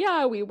like, oh,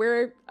 yeah, we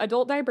wear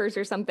adult diapers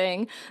or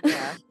something.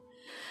 Yeah.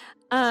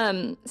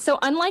 So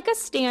unlike a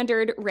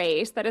standard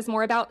race that is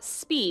more about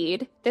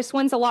speed, this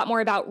one's a lot more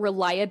about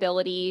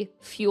reliability,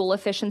 fuel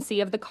efficiency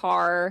of the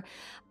car.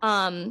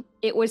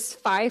 It was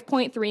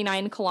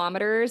 5.39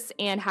 kilometers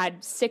and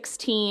had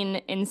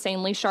 16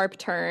 insanely sharp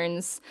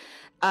turns.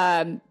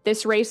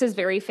 This race is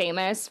very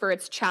famous for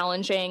its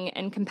challenging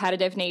and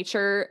competitive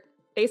nature.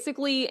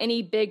 Basically,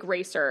 any big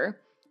racer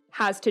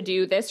has to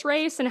do this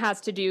race and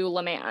has to do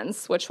Le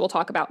Mans, which we'll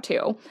talk about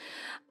too.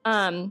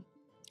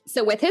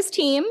 So with his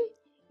team,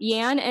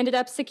 Jann ended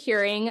up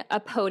securing a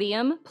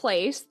podium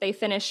place. They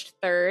finished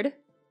third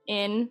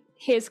in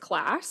his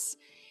class.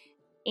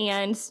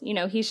 And, you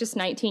know, he's just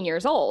 19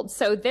 years old.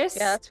 So this...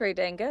 Yeah, that's pretty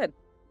dang good.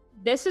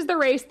 This is the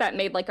race that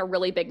made like a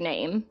really big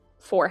name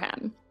for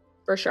him,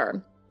 for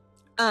sure.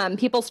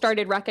 People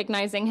started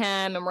recognizing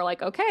him and were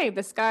like, okay,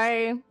 this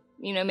guy,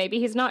 you know, maybe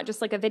he's not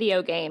just like a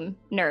video game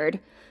nerd.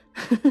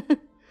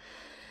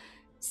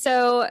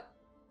 So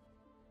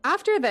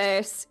after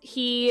this,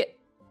 he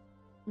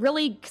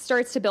really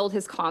starts to build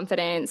his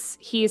confidence.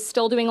 He's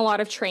still doing a lot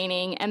of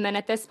training. And then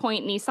at this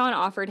point, Nissan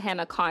offered him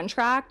a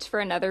contract for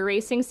another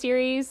racing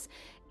series.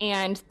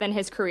 And then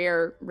his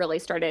career really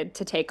started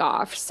to take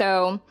off.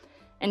 So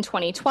in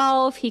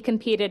 2012, he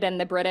competed in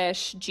the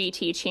British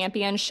GT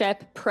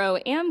Championship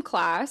Pro-Am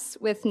class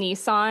with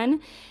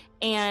Nissan.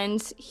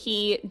 And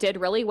he did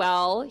really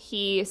well.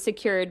 He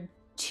secured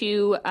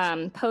 2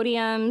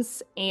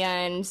 podiums,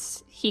 and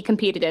he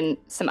competed in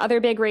some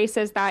other big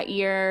races that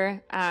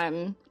year.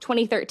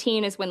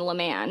 2013 is when Le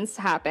Mans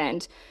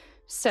happened.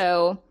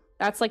 So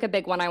that's like a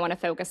big one I want to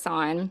focus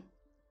on.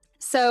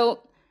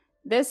 So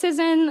this is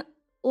in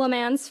Le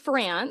Mans,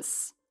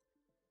 France,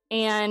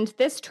 and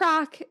this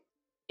track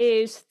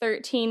is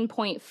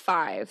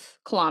 13.5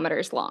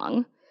 kilometers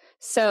long.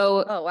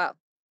 So oh, wow.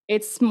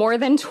 It's more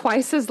than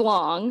twice as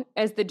long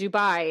as the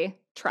Dubai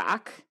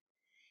track.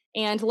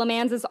 And Le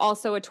Mans is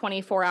also a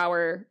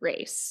 24-hour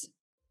race.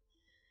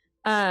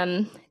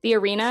 The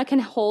arena can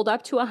hold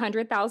up to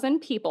 100,000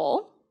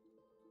 people.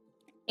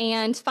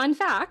 And fun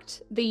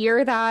fact, the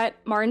year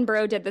that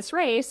Mardenborough did this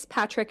race,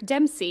 Patrick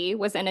Dempsey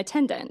was in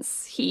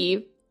attendance.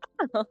 He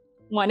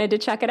wanted to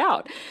check it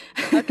out.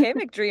 Okay,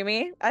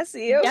 McDreamy, I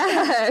see you.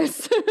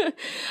 Yes.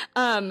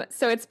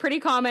 So it's pretty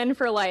common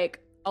for like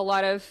a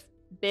lot of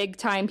big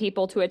time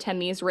people to attend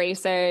these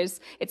races.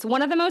 It's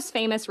one of the most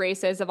famous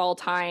races of all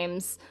time,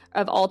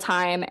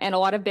 and a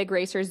lot of big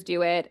racers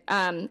do it.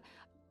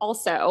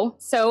 Also,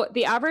 so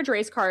the average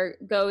race car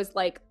goes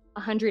like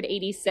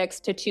 186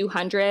 to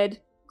 200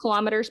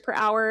 kilometers per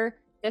hour.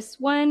 This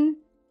one,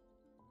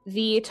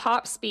 the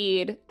top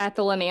speed at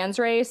the Le Mans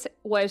race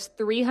was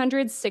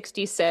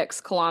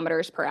 366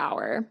 kilometers per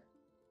hour.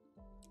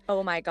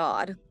 Oh my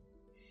God.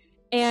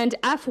 And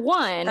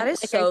F1. That is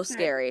so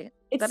scary.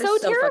 It's so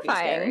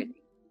terrifying.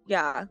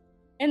 Yeah.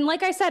 And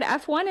like I said,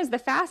 F1 is the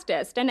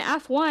fastest. And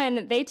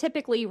F1, they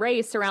typically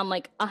race around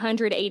like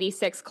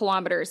 186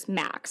 kilometers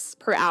max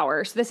per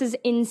hour. So this is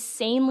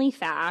insanely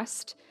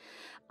fast.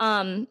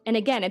 And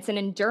again, it's an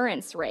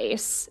endurance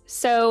race.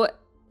 So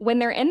when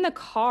they're in the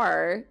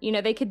car, you know,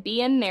 they could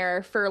be in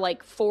there for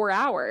like 4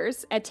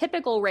 hours. A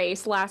typical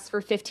race lasts for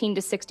 15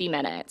 to 60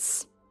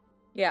 minutes.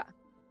 Yeah.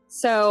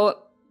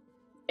 So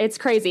it's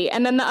crazy.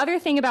 And then the other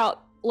thing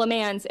about Le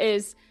Mans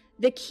is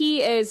the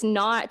key is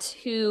not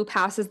who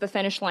passes the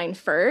finish line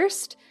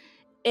first.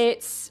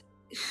 It's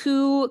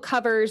who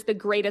covers the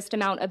greatest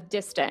amount of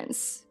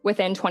distance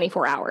within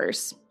 24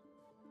 hours.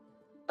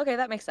 Okay,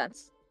 that makes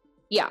sense.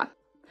 Yeah.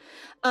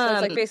 So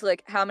it's like basically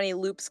like how many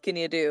loops can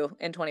you do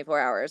in 24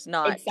 hours,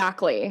 not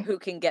exactly who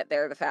can get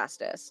there the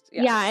fastest.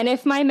 Yeah, and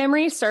if my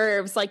memory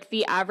serves, like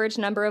the average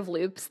number of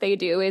loops they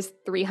do is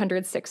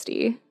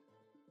 360.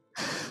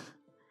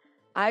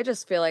 I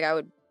just feel like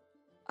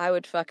I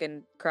would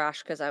fucking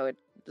crash because I would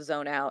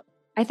zone out.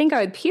 I think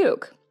I would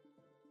puke.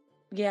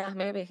 Yeah,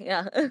 maybe.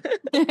 Yeah.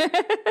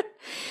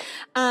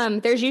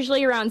 There's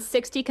usually around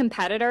 60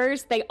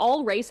 competitors. They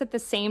all race at the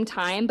same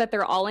time, but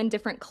they're all in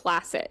different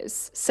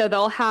classes. So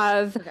they'll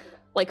have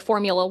like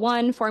Formula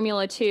 1,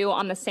 Formula 2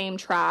 on the same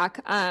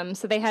track.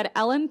 So they had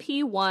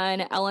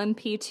LMP1,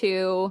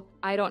 LMP2.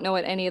 I don't know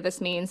what any of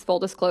this means, full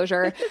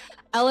disclosure.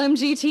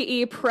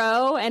 LMGTE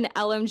Pro and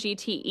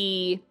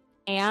LMGTE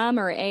AM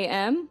or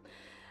AM,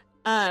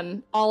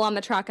 all on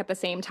the track at the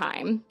same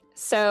time.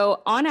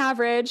 So on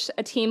average,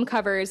 a team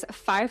covers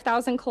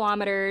 5,000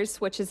 kilometers,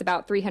 which is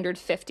about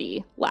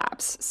 350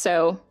 laps.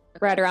 So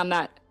right around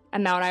that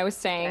amount I was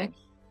saying.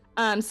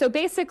 Okay. So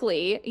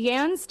basically,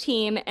 Jann's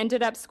team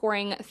ended up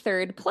scoring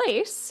third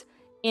place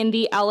in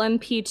the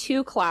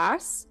LMP2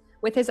 class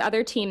with his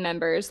other team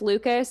members,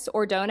 Lucas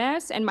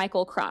Ordonez and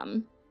Michael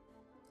Crum.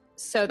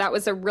 So that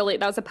was a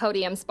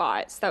podium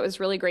spot. So that was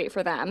really great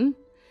for them.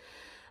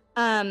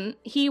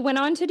 He went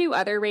on to do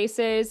other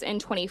races in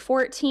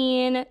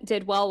 2014,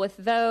 did well with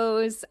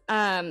those.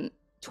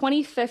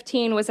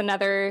 2015 was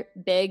another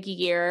big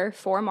year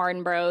for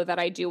Mardenborough that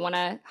I do want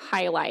to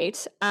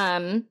highlight.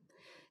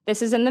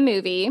 This is in the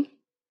movie.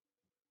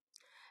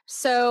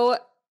 So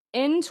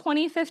in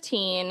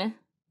 2015,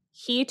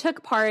 he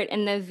took part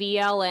in the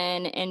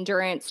VLN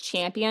Endurance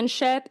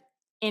Championship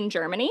in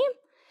Germany.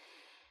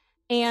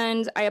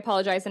 And I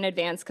apologize in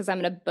advance because I'm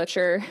going to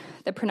butcher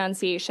the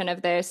pronunciation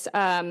of this.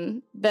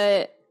 So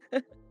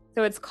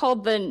it's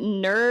called the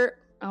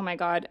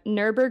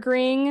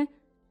Nürburgring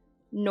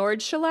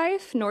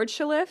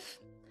Nordschleife.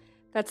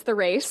 That's the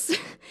race.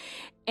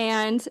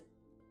 And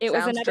it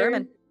was another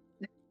German.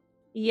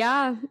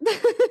 Yeah.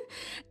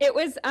 It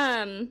was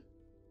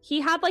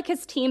he had like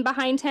his team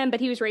behind him, but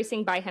he was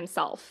racing by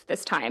himself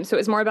this time. So it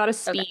was more about a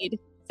speed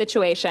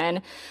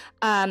situation.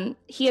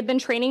 He had been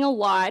training a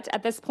lot.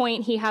 At this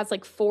point, he has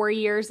like 4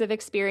 years of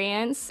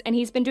experience and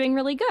he's been doing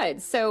really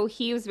good. So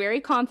he was very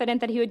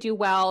confident that he would do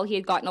well. He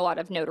had gotten a lot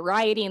of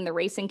notoriety in the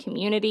racing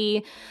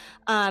community.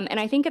 And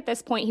I think at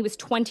this point he was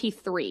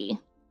 23.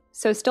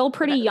 So still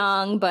pretty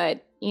young,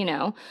 but you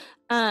know.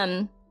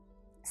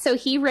 So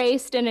he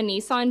raced in a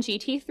Nissan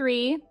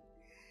GT3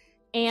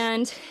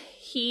 and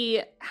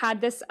he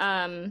had this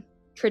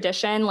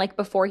tradition, like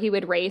before he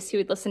would race, he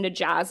would listen to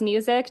jazz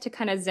music to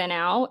kind of zen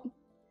out.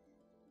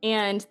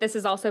 And this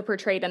is also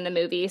portrayed in the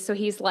movie. So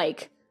he's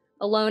like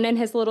alone in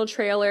his little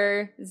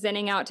trailer,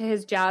 zenning out to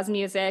his jazz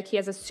music. He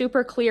has a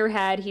super clear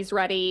head. He's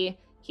ready.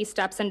 He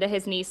steps into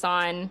his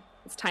Nissan.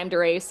 It's time to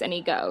race, and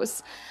he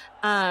goes.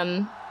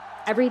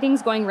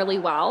 Everything's going really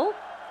well.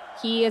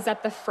 He is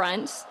at the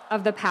front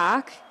of the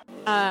pack.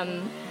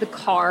 The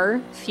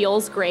car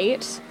feels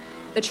great.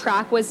 The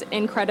track was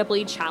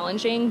incredibly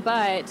challenging,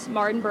 but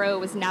Mardenborough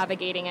was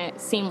navigating it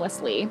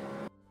seamlessly.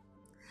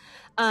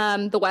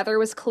 The weather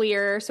was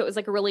clear, so it was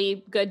like a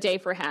really good day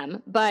for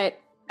him. But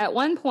at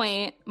one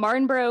point,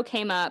 Mardenborough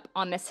came up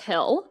on this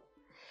hill.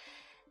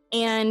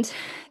 And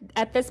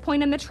at this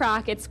point in the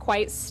track, it's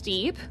quite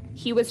steep.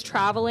 He was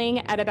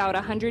traveling at about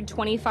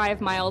 125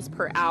 miles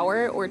per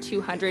hour or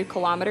 200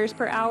 kilometers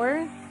per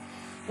hour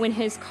when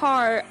his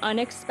car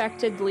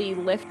unexpectedly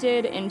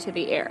lifted into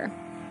the air.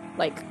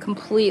 Like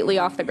completely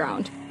off the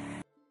ground.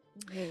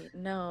 Wait,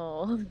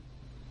 no.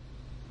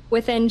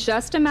 Within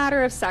just a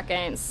matter of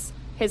seconds,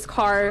 his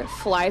car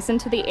flies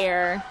into the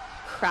air,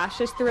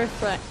 crashes through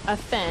a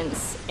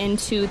fence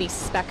into the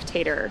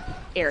spectator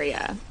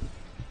area.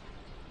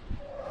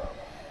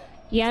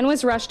 Jann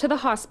was rushed to the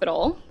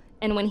hospital,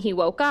 and when he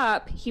woke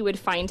up, he would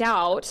find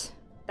out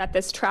that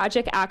this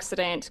tragic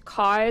accident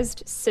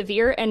caused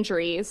severe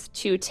injuries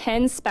to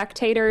 10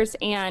 spectators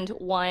and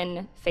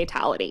 1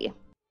 fatality.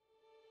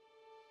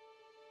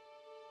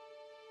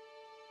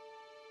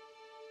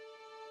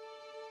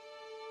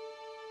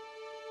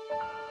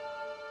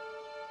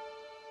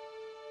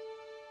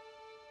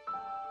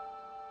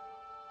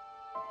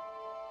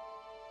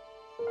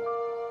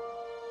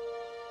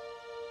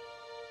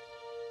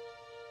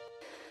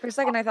 For a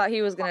second, I thought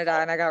he was going to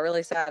die, and I got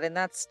really sad. And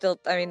that's still,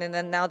 I mean, and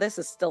then now this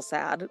is still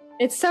sad.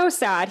 It's so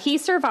sad. He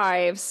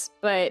survives,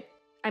 but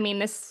I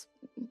mean,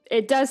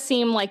 it does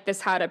seem like this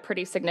had a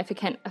pretty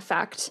significant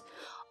effect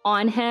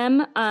on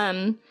him.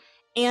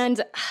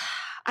 And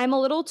I'm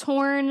a little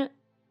torn.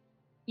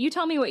 You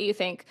tell me what you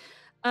think.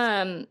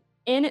 In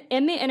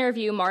the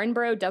interview,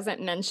 Mardenborough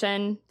doesn't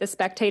mention the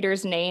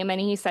spectator's name,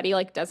 and he said he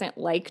like doesn't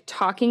like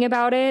talking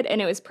about it,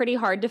 and it was pretty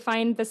hard to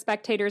find the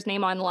spectator's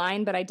name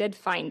online, but I did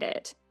find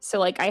it. So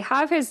like I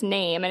have his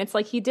name, and it's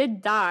like he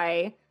did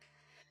die.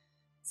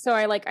 So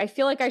I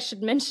feel like I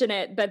should mention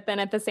it, but then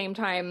at the same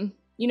time,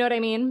 you know what I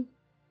mean?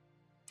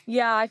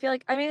 Yeah, I feel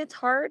like, I mean, it's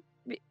hard.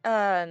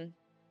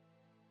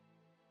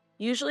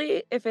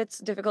 Usually if it's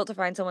difficult to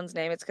find someone's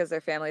name, it's because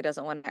their family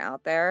doesn't want it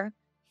out there.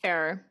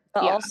 Fair.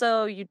 But yeah.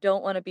 also you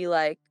don't want to be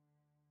like,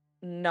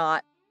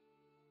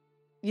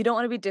 you don't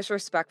want to be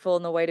disrespectful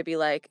in the way to be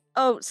like,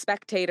 oh,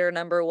 spectator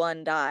number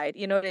 1 died.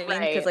 You know what I mean?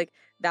 Because like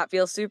that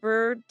feels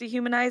super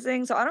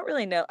dehumanizing. So I don't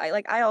really know.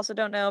 I also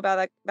don't know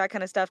about that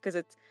kind of stuff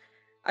because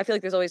I feel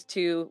like there's always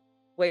 2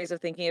 ways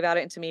of thinking about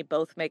it, and to me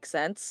both make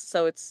sense.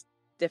 So it's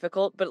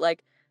difficult, but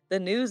like the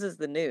news is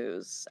the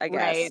news, I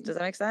guess. Right. Does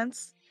that make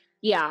sense?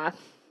 Yeah.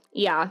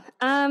 Yeah.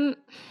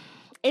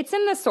 It's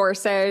in the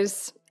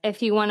sources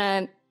if you want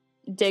to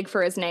dig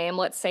for his name,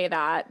 let's say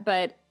that.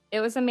 But it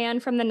was a man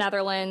from the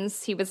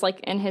Netherlands. He was like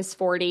in his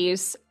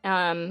 40s.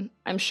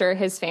 I'm sure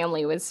his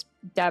family was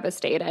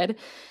devastated.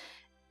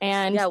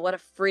 And yeah, what a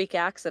freak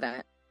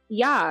accident.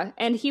 Yeah.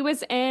 And he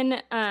was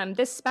in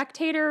this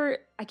spectator.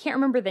 I can't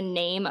remember the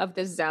name of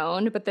the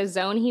zone, but the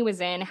zone he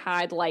was in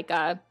had like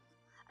a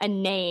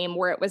name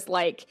where it was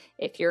like,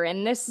 if you're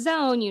in this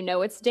zone, you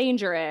know it's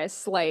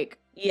dangerous. Like,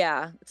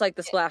 yeah, it's like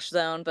the splash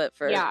zone, but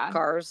for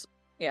cars.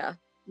 Yeah.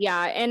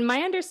 Yeah, and my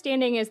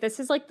understanding is this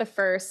is like the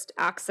first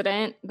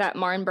accident that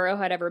Mardenborough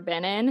had ever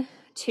been in,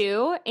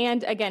 too.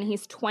 And again,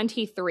 he's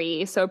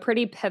 23, so a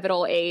pretty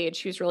pivotal age.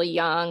 He was really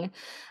young.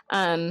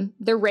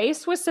 The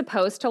race was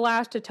supposed to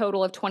last a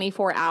total of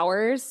 24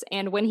 hours,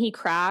 and when he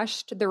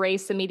crashed, the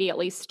race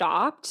immediately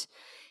stopped,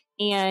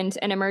 and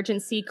an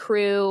emergency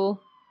crew,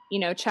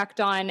 checked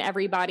on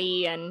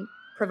everybody and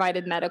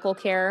provided medical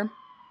care.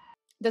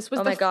 This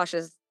was my gosh,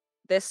 is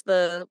this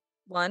the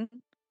one?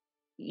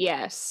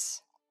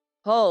 Yes.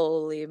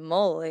 Holy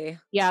moly.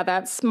 Yeah,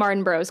 that's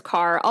Mardenborough's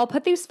car. I'll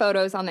put these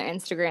photos on the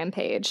Instagram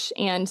page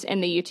and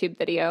in the YouTube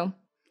video.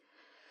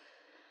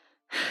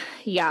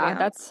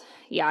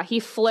 He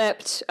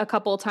flipped a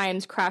couple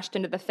times, crashed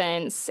into the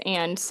fence,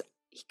 and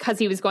because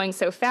he was going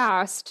so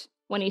fast,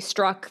 when he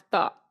struck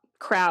the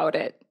crowd,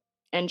 it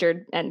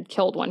injured and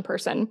killed one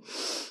person.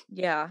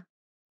 Yeah.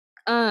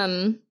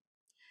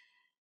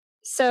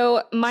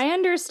 So my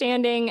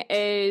understanding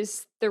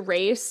is the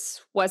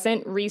race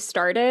wasn't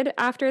restarted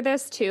after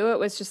this too. It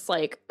was just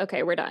like,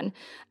 okay, we're done.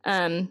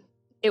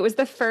 It was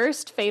the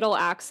first fatal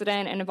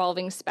accident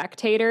involving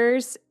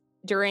spectators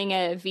during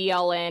a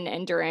VLN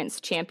endurance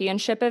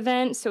championship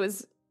event. So it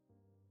was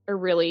a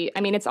really,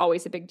 I mean, it's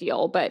always a big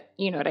deal, but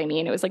you know what I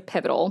mean? It was like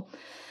pivotal.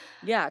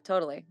 Yeah,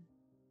 totally.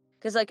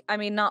 Because, like, I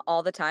mean, not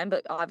all the time,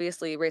 but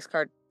obviously race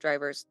car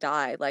drivers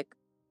die. Like,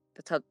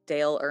 that's how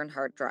Dale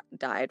Earnhardt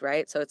died,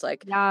 right? So it's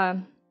like, Yeah.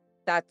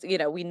 that's, you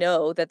know, we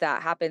know that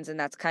happens, and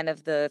that's kind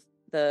of the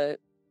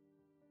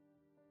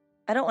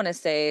I don't want to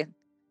say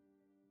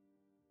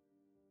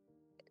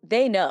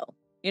they know,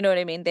 you know what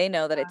I mean? They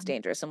know that it's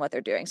dangerous and what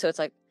they're doing. So it's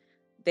like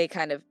they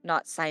kind of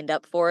not signed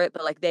up for it,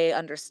 but like they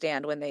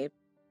understand when they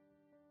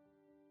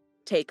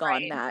take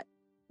on that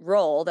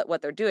role that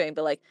what they're doing.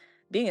 But like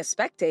being a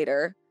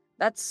spectator,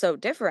 that's so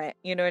different.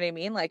 You know what I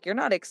mean? Like you're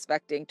not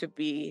expecting to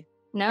be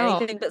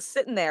anything but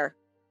sitting there.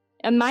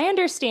 And my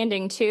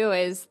understanding too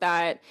is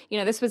that, you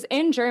know, this was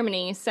in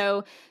Germany.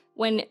 So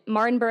when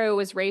Mardenborough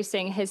was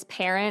racing, his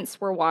parents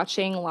were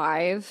watching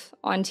live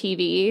on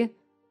TV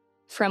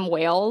from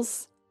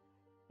Wales.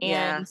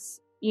 And,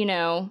 you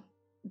know,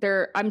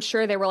 I'm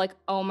sure they were like,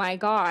 oh my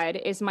God,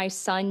 is my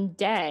son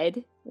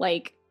dead?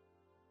 Like,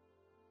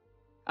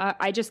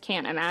 I just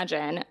can't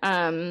imagine.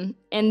 And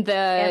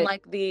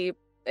like the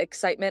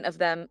excitement of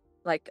them,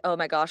 like, oh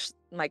my gosh,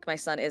 my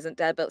son isn't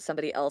dead, but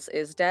somebody else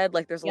is dead.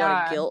 Like there's a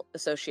lot of guilt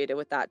associated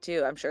with that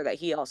too. I'm sure that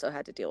he also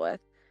had to deal with.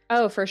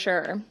 Oh, for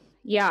sure.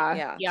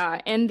 Yeah.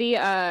 And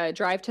the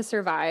Drive to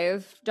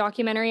Survive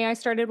documentary I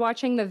started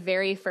watching, the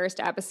very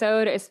first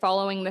episode is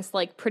following this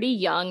like pretty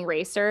young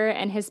racer,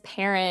 and his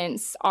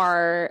parents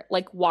are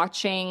like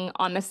watching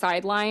on the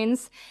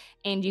sidelines,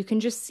 and you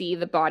can just see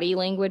the body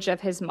language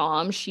of his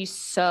mom. She's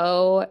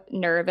so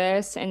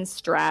nervous and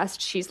stressed.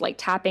 She's like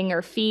tapping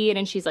her feet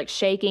and she's like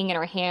shaking, and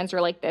her hands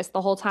are like this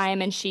the whole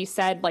time. And she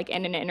said like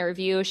in an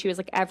interview, she was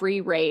like, every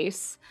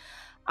race,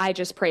 I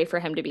just pray for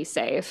him to be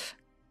safe.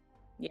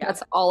 Yeah.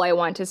 That's all I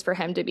want is for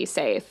him to be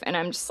safe. And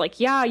I'm just like,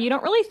 yeah, you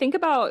don't really think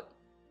about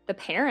the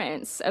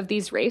parents of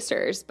these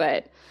racers,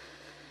 but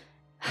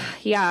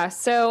yeah.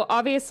 So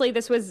obviously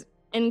this was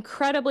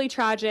incredibly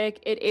tragic.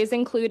 It is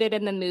included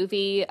in the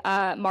movie.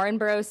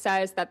 Mardenborough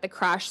says that the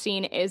crash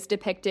scene is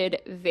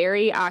depicted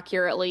very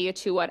accurately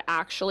to what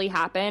actually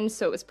happened.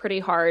 So it was pretty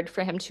hard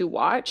for him to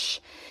watch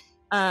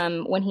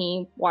when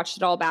he watched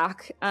it all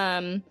back.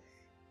 In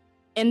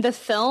the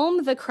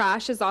film, the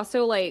crash is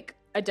also like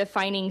a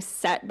defining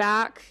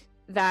setback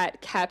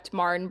that kept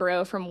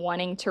Mardenborough from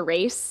wanting to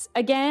race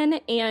again.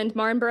 And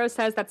Mardenborough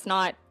says that's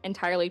not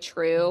entirely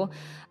true.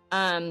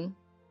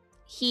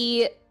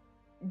 He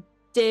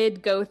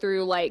did go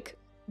through like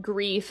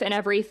grief and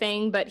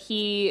everything, but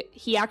he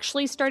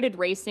actually started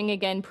racing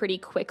again pretty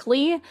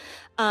quickly.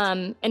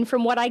 And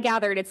from what I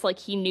gathered, it's like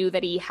he knew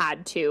that he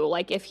had to.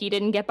 Like if he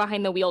didn't get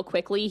behind the wheel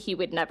quickly, he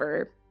would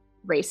never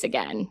race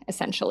again,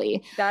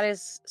 essentially. That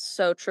is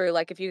so true.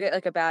 Like if you get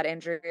like a bad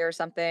injury or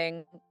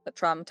something that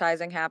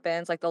traumatizing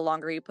happens, like the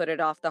longer you put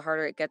it off, the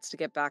harder it gets to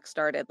get back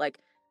started. Like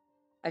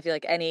I feel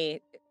like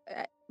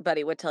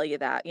anybody would tell you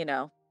that, you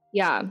know?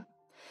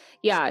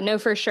 Yeah, no,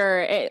 for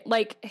sure. It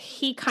like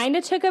he kind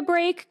of took a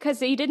break because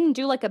he didn't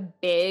do like a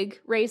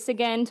big race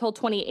again till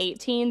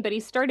 2018, but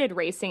he started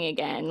racing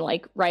again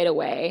like right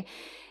away.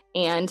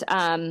 And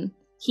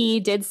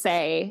he did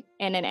say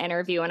in an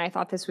interview, and I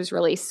thought this was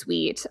really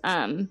sweet,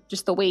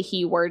 just the way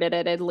he worded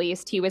it, at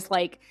least, he was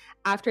like,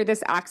 after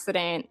this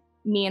accident,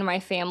 me and my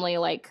family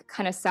like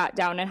kind of sat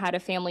down and had a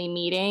family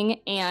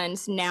meeting. And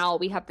now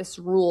we have this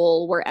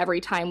rule where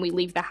every time we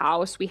leave the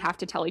house, we have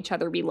to tell each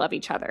other we love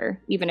each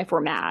other, even if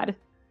we're mad.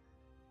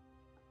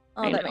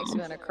 Oh, that makes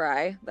me want to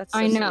cry. That's so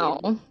I know.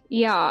 Sweet.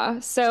 Yeah.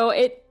 So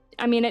it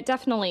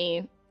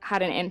definitely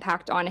had an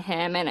impact on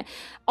him. And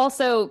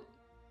also,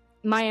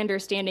 my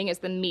understanding is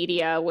the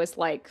media was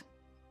like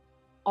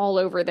all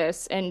over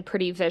this and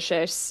pretty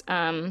vicious.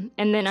 And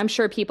then I'm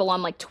sure people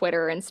on like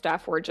Twitter and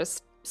stuff were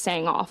just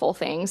saying awful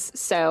things.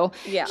 So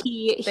yeah,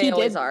 they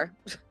always are.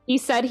 He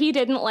said he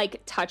didn't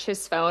like touch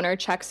his phone or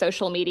check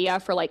social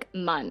media for like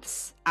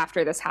months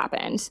after this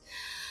happened.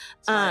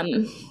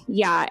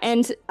 Yeah.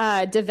 And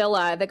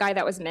Davila, the guy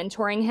that was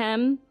mentoring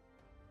him,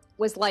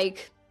 was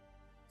like,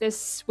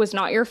 this was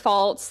not your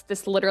fault.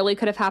 This literally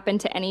could have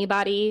happened to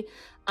anybody.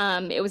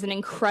 It was an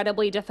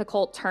incredibly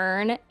difficult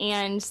turn,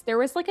 and there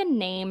was like a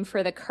name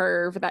for the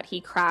curve that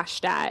he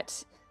crashed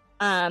at.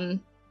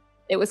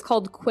 It was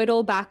called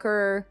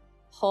Quiddelbacher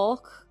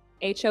Hoch,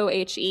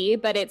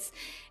 Hohe, but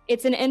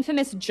it's an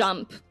infamous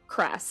jump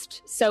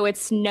crest. So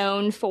it's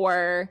known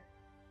for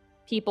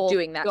people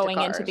doing that going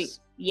into the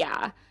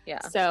yeah.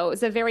 So it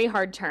was a very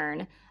hard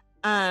turn.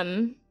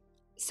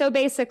 So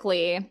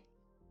basically,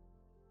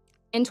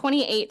 in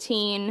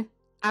 2018,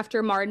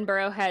 after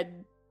Mardenborough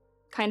had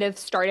kind of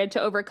started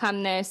to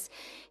overcome this,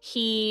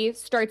 he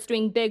starts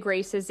doing big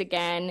races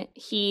again.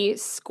 He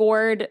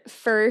scored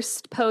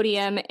first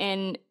podium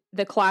in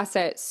the class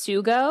at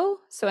Sugo,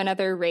 so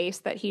another race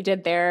that he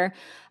did there.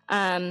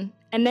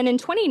 And then in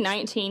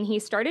 2019, he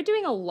started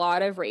doing a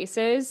lot of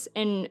races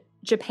in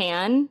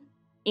Japan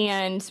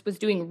and was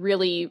doing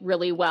really,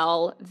 really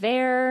well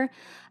there.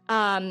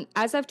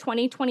 As of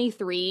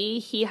 2023,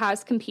 he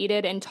has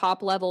competed in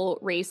top-level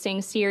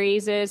racing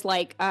series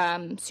like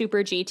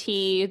Super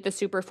GT, the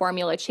Super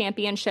Formula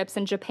Championships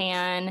in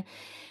Japan,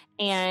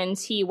 and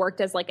he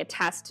worked as like a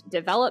test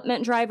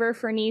development driver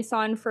for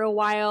Nissan for a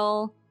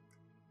while.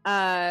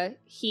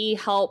 He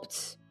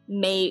helped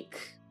make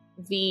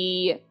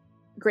the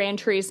Gran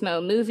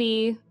Turismo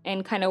movie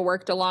and kind of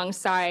worked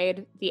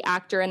alongside the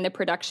actor and the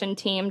production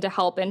team to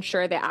help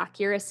ensure the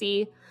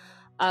accuracy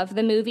of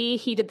the movie.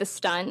 He did the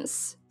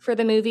stunts for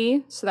the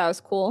movie, so that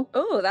was cool.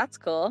 Oh, that's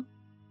cool.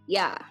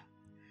 Yeah.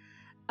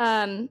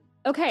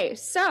 Okay,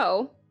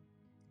 so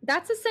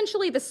that's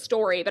essentially the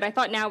story, but I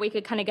thought now we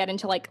could kind of get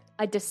into like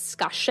a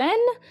discussion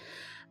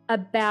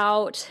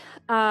about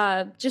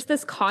just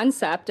this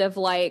concept of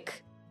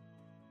like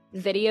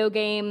video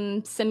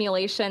game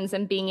simulations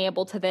and being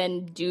able to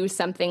then do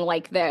something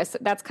like this.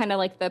 That's kind of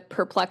like the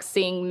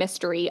perplexing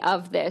mystery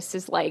of this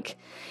is like,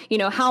 you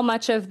know, how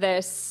much of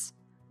this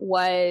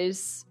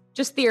was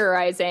just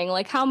theorizing,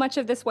 like how much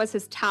of this was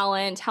his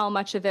talent, how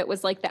much of it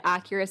was like the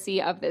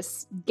accuracy of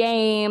this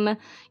game,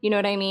 you know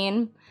what I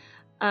mean?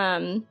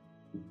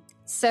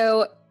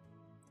 So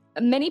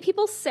many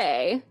people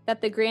say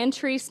that the Gran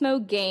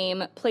Turismo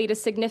game played a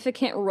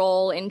significant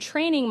role in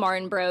training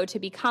Mardenborough to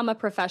become a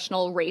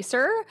professional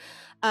racer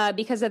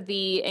because of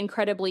the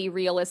incredibly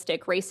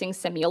realistic racing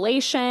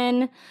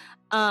simulation.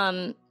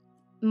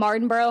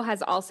 Mardenborough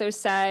has also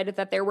said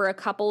that there were a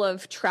couple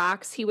of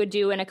tracks he would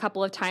do and a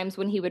couple of times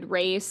when he would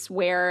race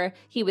where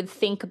he would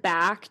think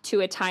back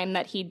to a time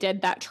that he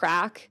did that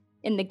track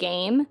in the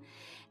game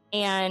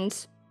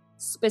and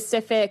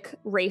specific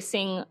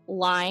racing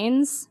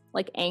lines,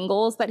 like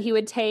angles that he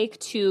would take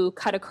to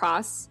cut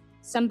across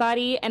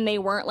somebody. And they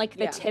weren't like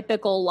the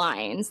typical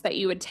lines that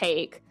you would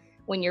take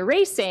when you're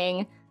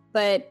racing,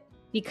 but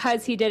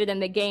because he did it in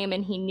the game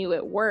and he knew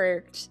it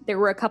worked, there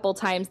were a couple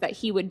times that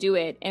he would do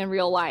it in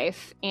real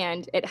life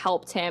and it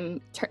helped him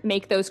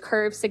make those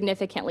curves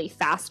significantly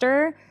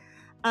faster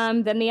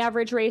than the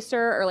average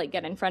racer or like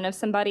get in front of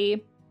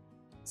somebody.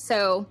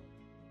 So,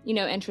 you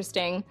know,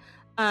 interesting.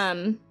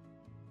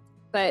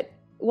 But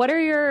what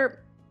are your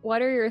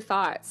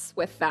thoughts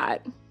with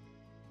that?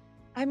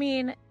 I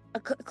mean,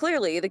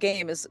 clearly the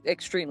game is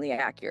extremely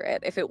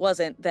accurate. If it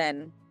wasn't,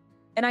 then...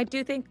 And I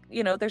do think,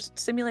 you know, there's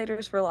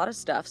simulators for a lot of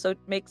stuff. So it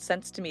makes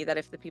sense to me that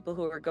if the people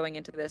who are going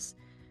into this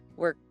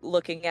were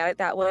looking at it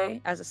that way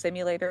as a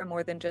simulator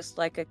more than just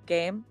like a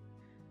game,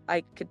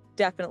 I could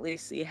definitely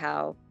see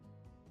how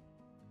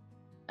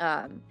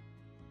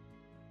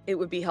it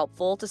would be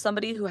helpful to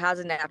somebody who has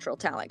a natural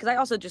talent. Because I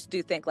also just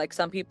do think like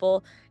some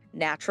people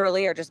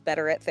naturally are just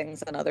better at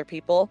things than other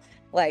people.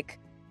 Like,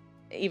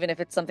 even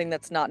if it's something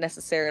that's not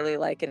necessarily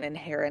like an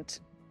inherent...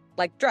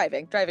 Like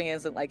driving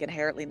isn't like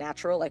inherently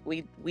natural. Like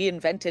we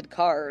invented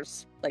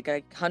cars like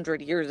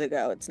 100 years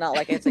ago. It's not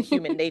like it's a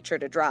human nature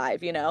to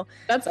drive, you know?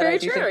 That's very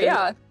true,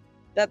 yeah.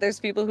 That there's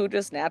people who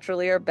just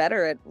naturally are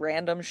better at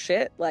random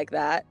shit like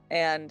that.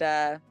 And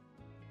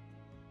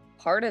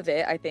part of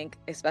it, I think,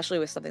 especially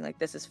with something like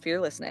this, is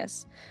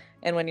fearlessness.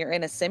 And when you're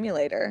in a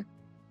simulator,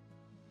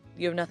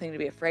 you have nothing to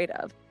be afraid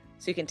of.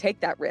 So you can take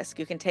that risk.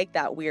 You can take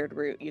that weird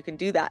route. You can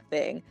do that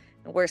thing.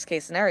 In worst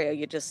case scenario,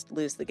 you just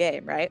lose the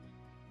game, right?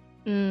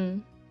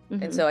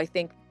 Mm-hmm. And so I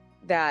think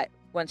that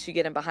once you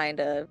get him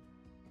behind a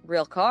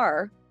real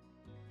car,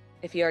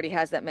 if he already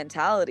has that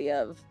mentality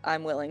of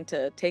I'm willing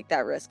to take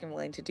that risk, I'm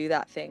willing to do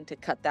that thing to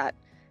cut that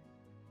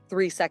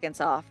 3 seconds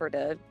off or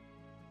to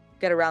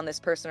get around this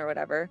person or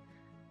whatever,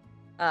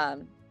 I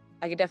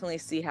could definitely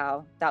see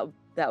how that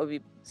would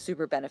be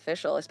super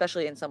beneficial,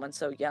 especially in someone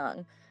so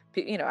young.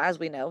 You know, as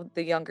we know,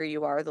 the younger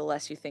you are, the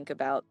less you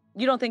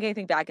don't think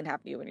anything bad can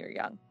happen to you when you're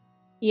young.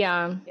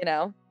 Yeah. You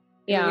know?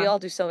 Yeah. We all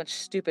do so much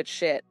stupid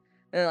shit.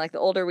 And then, like, the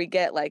older we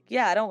get, like,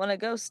 yeah, I don't want to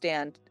go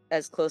stand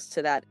as close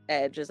to that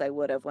edge as I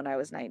would have when I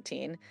was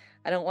 19.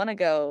 I don't want to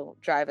go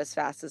drive as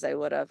fast as I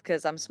would have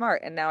because I'm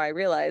smart. And now I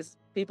realize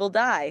people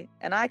die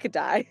and I could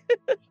die.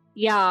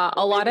 Yeah.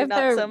 A lot of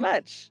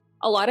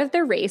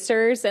the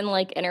racers and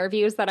like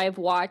interviews that I've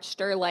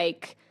watched are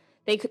like,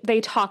 they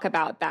talk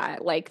about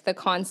that, like the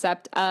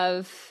concept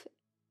of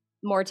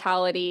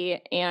mortality,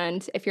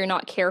 and if you're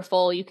not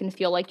careful you can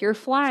feel like you're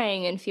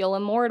flying and feel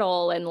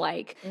immortal, and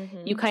like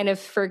you kind of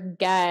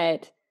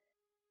forget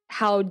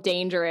how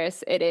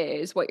dangerous it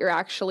is what you're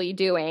actually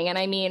doing. And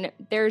I mean,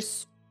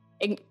 there's,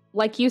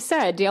 like you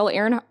said, Dale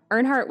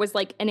Earnhardt was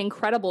like an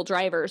incredible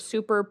driver,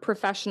 super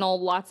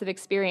professional, lots of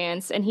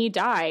experience, and he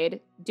died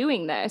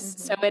doing this.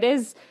 So it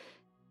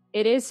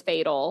is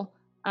fatal.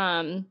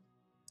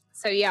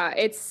 So yeah,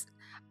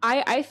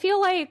 I feel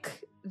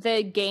like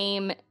the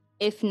game,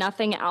 if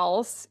nothing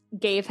else,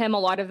 gave him a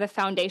lot of the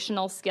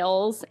foundational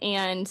skills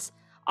and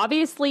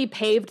obviously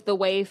paved the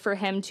way for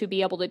him to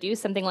be able to do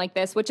something like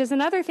this, which is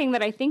another thing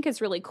that I think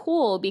is really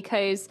cool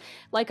because,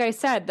 like I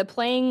said, the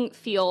playing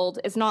field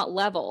is not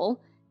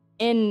level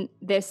in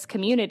this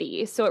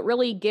community. So it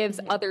really gives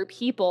other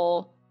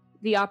people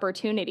the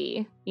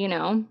opportunity, you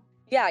know?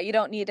 Yeah, you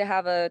don't need to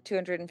have a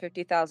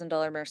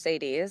 $250,000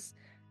 Mercedes.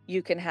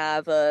 You can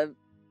have a,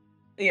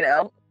 you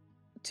know,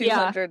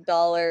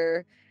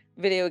 $200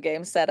 video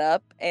game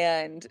setup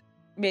and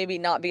maybe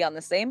not be on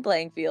the same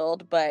playing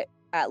field, but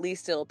at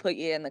least it'll put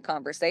you in the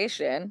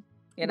conversation.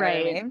 You know what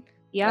I mean?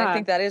 Yeah. And I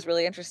think that is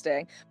really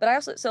interesting. But I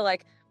also, so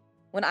like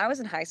when I was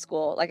in high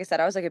school, like I said,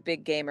 I was like a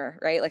big gamer,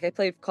 right? Like I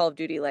played Call of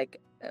Duty like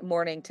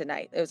morning to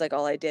night. It was like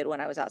all I did when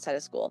I was outside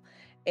of school.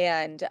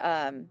 And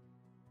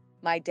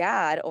my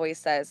dad always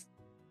says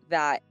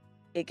that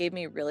it gave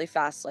me really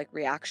fast like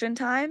reaction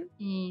time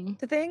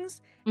to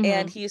things.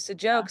 And he used to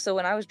joke. So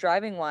when I was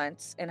driving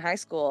once in high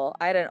school,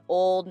 I had an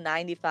old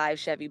 95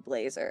 Chevy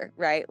Blazer,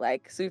 right?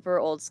 Like super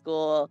old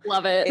school.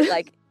 Love it. It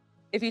like,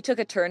 if you took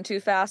a turn too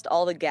fast,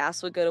 all the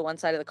gas would go to one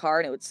side of the car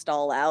and it would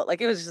stall out.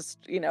 Like it was just,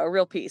 you know, a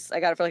real piece. I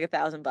got it for like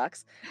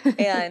 $1,000.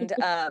 And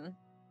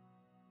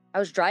I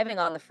was driving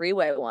on the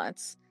freeway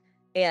once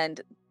and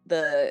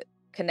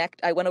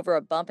I went over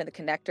a bump and the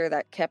connector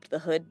that kept the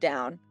hood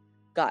down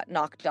got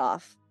knocked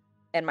off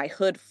and my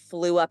hood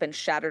flew up and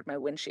shattered my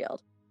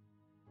windshield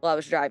while I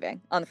was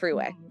driving on the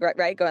freeway,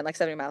 right? Going like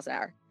 70 miles an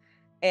hour.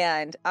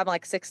 And I'm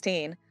like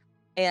 16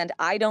 and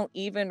I don't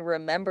even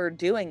remember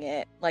doing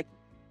it. Like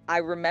I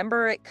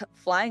remember it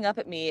flying up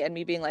at me and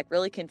me being like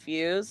really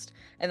confused.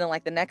 And then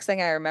like the next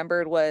thing I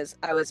remembered was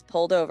I was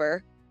pulled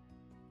over,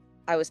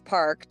 I was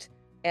parked,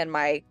 and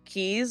my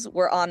keys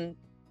were on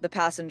the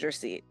passenger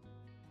seat.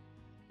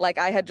 Like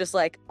I had just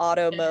like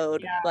auto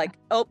mode, like,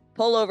 oh,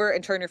 pull over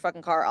and turn your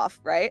fucking car off,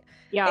 right?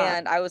 Yeah.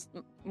 And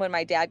when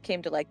my dad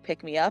came to like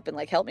pick me up and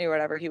like help me or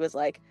whatever, he was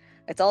like,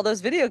 it's all those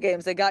video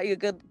games that got you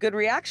good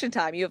reaction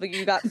time. You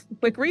got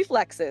quick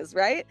reflexes,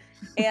 right?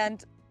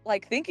 And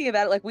like thinking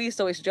about it, like we used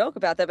to always joke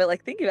about that, but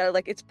like thinking about it,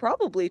 like it's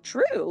probably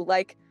true.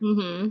 Like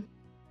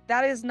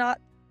that is not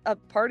a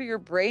part of your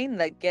brain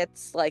that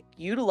gets like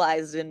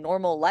utilized in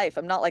normal life.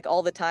 I'm not like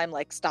all the time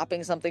like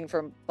stopping something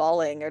from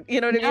falling or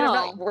you know what I mean? I'm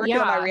not working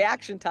on my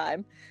reaction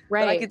time.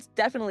 Right. But I could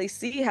definitely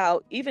see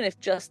how even if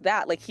just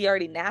that, like he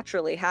already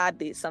naturally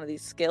had some of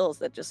these skills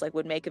that just like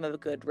would make him a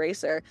good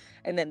racer.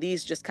 And then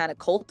these just kind of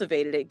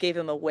cultivated it, gave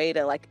him a way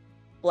to like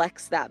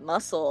flex that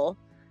muscle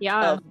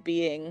of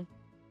being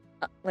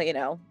you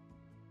know,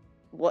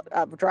 what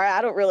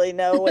I don't really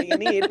know what you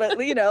need,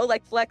 but you know,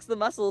 like flex the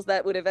muscles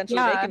that would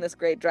eventually make him this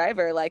great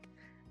driver. Like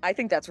I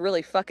think that's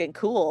really fucking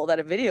cool that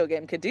a video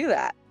game could do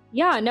that.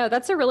 Yeah, no,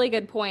 that's a really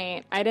good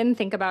point. I didn't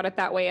think about it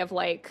that way of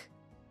like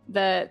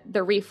the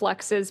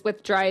reflexes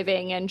with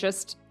driving and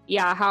just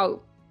how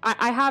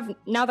I have,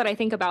 now that I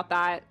think about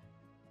that,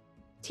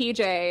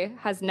 TJ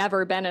has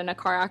never been in a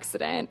car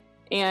accident,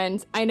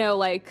 and I know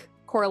like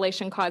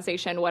correlation,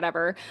 causation,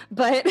 whatever,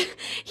 but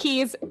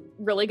he's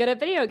really good at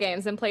video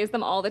games and plays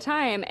them all the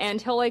time,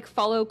 and he'll like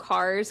follow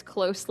cars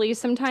closely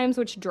sometimes,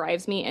 which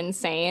drives me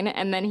insane,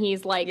 and then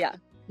he's like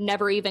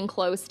never even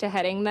close to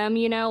hitting them,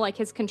 you know, like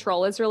his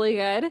control is really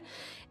good.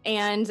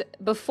 And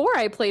before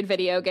I played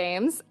video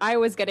games, I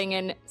was getting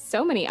in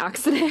so many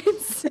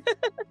accidents.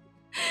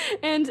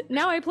 And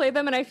now I play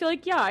them and I feel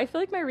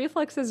like my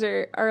reflexes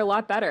are a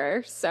lot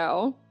better,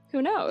 so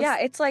who knows? Yeah,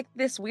 it's like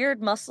this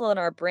weird muscle in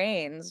our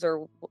brains,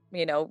 or,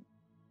 you know,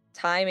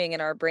 timing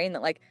in our brain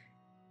that like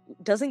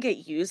doesn't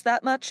get used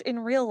that much in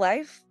real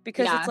life,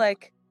 because it's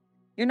like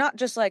you're not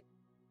just like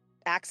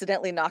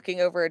accidentally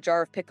knocking over a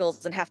jar of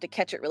pickles and have to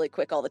catch it really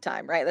quick all the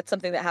time, right? That's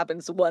something that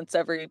happens once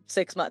every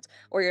 6 months.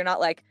 Or you're not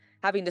like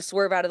having to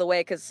swerve out of the way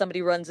because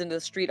somebody runs into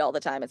the street all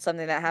the time. It's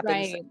something that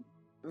happens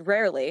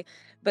rarely.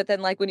 But then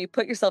like when you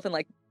put yourself in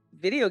like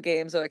video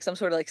games or like some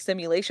sort of like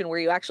simulation where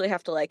you actually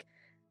have to like,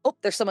 oh,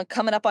 there's someone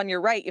coming up on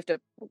your right, you have to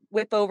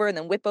whip over and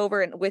then whip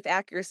over and with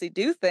accuracy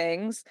do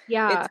things.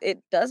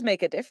 It does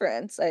make a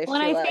difference, I feel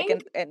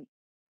like. And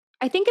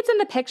I think it's in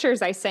the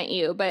pictures I sent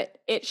you, but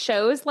it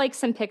shows like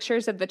some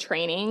pictures of the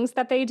trainings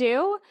that they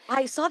do.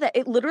 I saw that.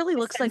 It literally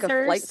looks like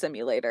a flight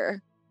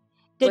simulator.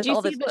 Did you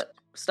all see the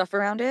stuff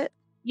around it?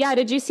 Yeah,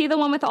 did you see the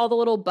one with all the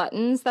little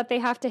buttons that they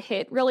have to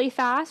hit really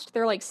fast?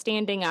 They're like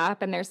standing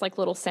up and there's like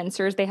little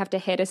sensors they have to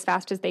hit as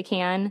fast as they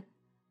can.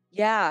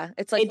 Yeah,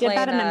 it's like they did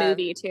that in the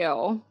movie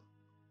too.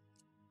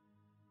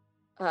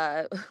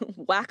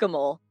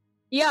 Whack-a-mole.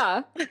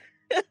 Yeah.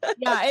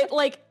 Yeah, it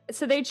like,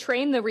 so they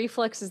train the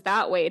reflexes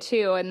that way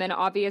too, and then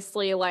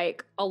obviously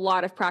like a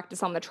lot of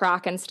practice on the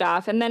track and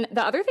stuff. And then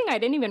the other thing I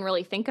didn't even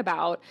really think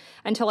about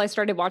until I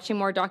started watching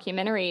more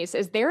documentaries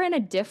is they're in a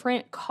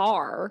different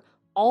car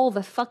all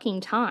the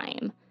fucking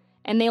time.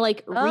 And they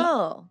like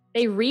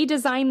they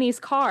redesign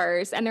these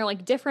cars and they're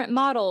like different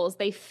models,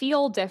 they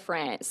feel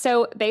different.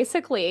 So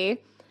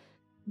basically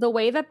the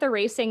way that the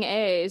racing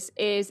is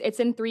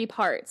it's in 3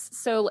 parts.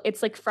 So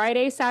it's like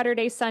Friday,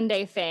 Saturday,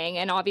 Sunday thing.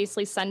 And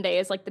obviously Sunday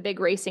is like the big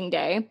racing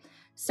day.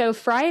 So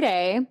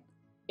Friday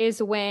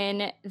is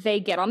when they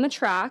get on the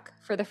track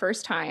for the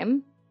first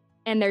time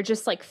and they're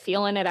just like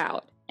feeling it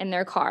out in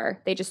their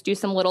car. They just do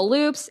some little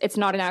loops. It's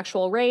not an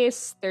actual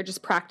race. They're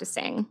just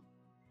practicing.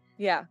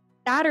 Yeah.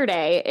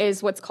 Saturday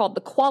is what's called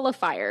the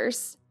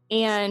qualifiers.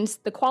 And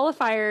the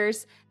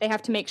qualifiers, they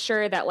have to make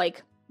sure that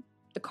like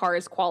the car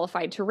is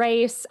qualified to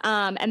race.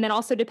 And then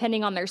also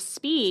depending on their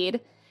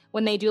speed,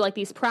 when they do like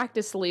these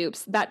practice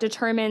loops, that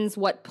determines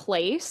what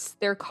place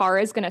their car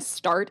is going to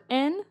start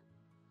in.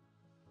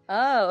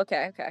 Oh,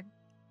 okay, okay.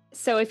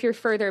 So if you're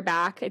further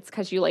back, it's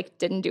because you like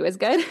didn't do as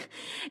good.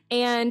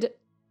 And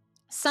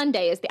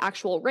Sunday is the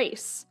actual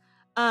race.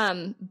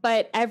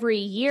 But every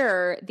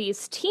year,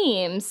 these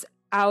teams,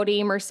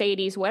 Audi,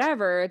 Mercedes,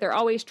 whatever, they're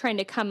always trying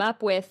to come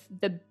up with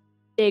the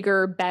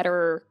bigger,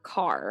 better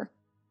car.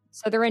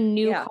 So they're in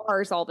new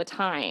cars all the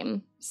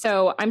time.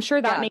 So I'm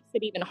sure that makes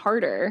it even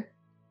harder.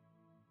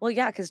 Well,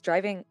 yeah, because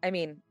driving, I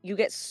mean, you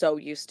get so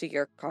used to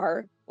your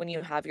car when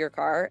you have your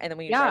car, and then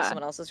when you drive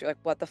someone else's, you're like,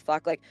 what the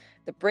fuck? Like,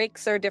 the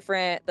brakes are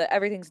different,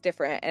 everything's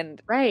different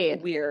and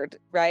weird,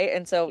 right?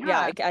 And so,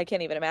 I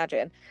can't even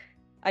imagine.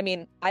 I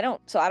mean, I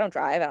don't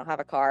drive, I don't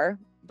have a car,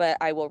 but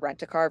I will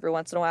rent a car every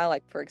once in a while.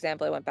 Like, for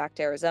example, I went back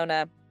to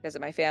Arizona to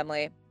visit my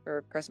family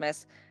for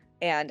Christmas,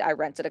 and I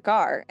rented a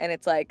car, and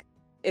it's like,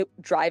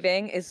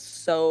 driving is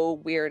so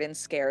weird and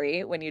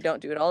scary when you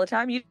don't do it all the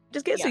time. You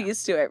just get so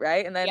used to it,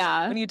 right? And then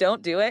when you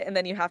don't do it and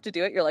then you have to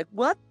do it, you're like,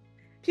 what?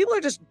 People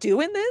are just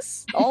doing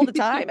this all the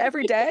time,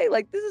 every day?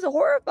 Like, this is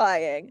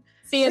horrifying.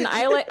 See, and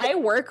I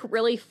work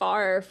really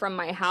far from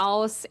my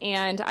house,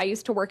 and I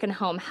used to work in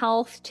home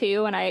health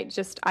too, and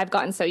I've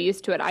gotten so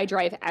used to it. I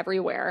drive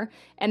everywhere.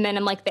 And then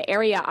in like the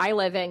area I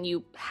live in,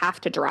 you have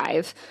to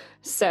drive.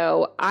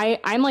 So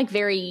I'm like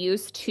very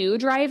used to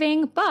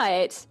driving,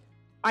 but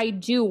I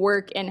do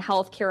work in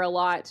healthcare a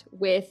lot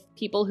with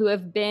people who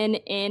have been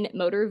in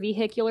motor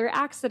vehicular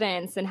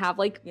accidents and have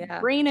like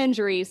brain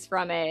injuries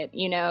from it,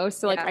 you know?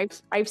 So like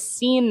I've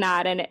seen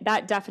that, and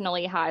that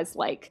definitely has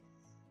like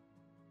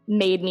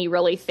made me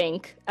really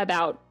think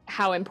about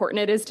how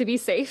important it is to be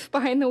safe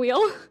behind the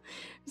wheel.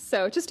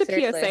 So just a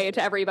PSA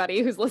to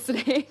everybody who's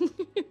listening.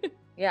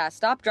 Yeah,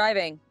 stop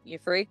driving, you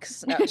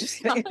freaks. No,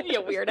 just kidding.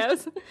 You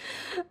weirdos.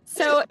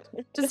 So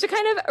just to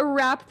kind of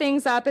wrap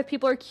things up, if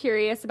people are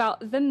curious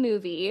about the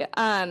movie,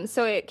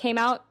 so it came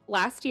out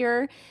last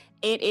year.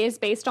 It is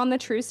based on the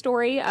true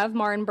story of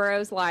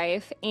Mardenborough's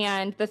life,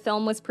 and the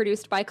film was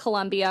produced by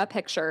Columbia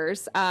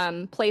Pictures,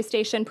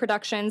 PlayStation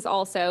Productions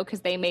also,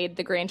 because they made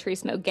the Gran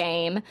Turismo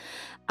game.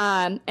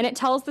 And it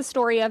tells the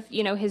story of,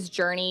 you know, his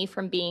journey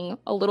from being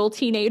a little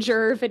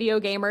teenager video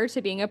gamer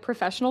to being a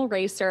professional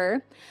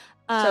racer.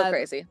 So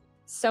crazy.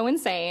 So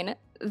insane.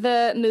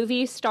 The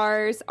movie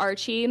stars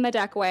Archie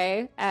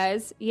Madekwe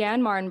as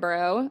Jann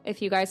Mardenborough.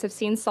 If you guys have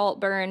seen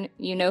Saltburn,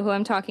 you know who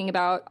I'm talking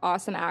about.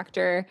 Awesome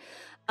actor.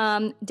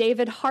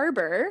 David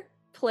Harbour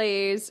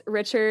plays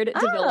Richard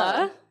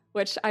Davila,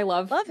 which I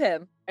love. Love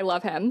him. I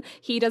love him.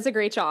 He does a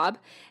great job.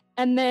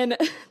 And then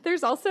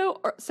there's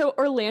also, so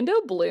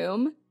Orlando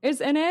Bloom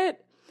is in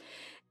it.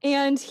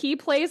 And he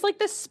plays like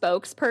the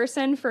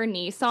spokesperson for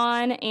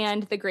Nissan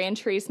and the Gran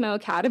Turismo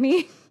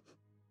Academy.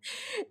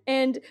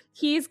 And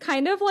he's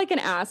kind of like an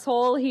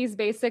asshole. He's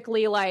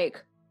basically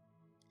like,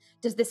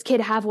 does this kid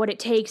have what it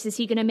takes? Is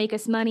he going to make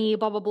us money?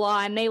 Blah, blah,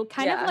 blah. And they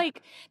kind of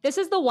like, this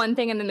is the one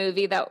thing in the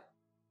movie that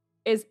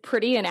is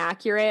pretty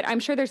inaccurate. I'm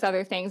sure there's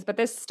other things, but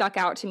this stuck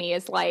out to me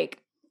as like,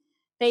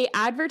 they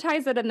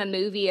advertise it in the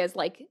movie as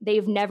like,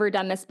 they've never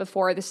done this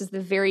before. This is the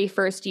very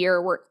first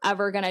year we're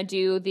ever going to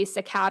do this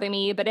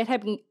academy, but it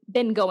had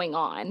been going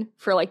on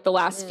for like the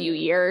last few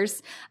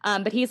years.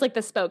 But he's like the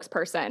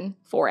spokesperson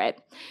for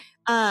it.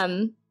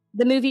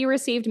 The movie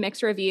received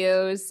mixed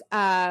reviews,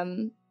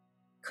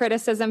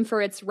 criticism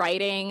for its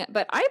writing,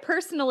 but I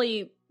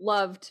personally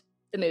loved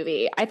the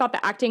movie. I thought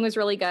the acting was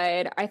really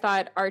good. I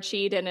thought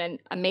Archie did an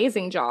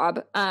amazing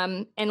job.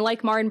 And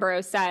like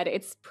Mardenborough said,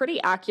 it's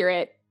pretty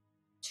accurate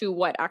to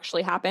what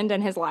actually happened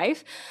in his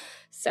life.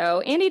 So,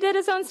 and he did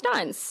his own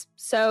stunts.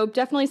 So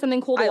definitely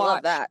something cool to watch. I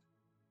love that.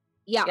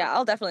 Yeah. Yeah,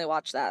 I'll definitely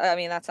watch that. I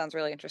mean, that sounds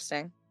really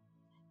interesting.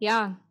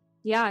 Yeah.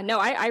 Yeah, no,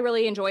 I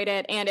really enjoyed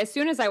it. And as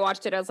soon as I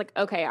watched it, I was like,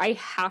 okay, I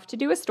have to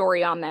do a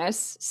story on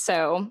this.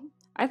 So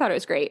I thought it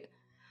was great.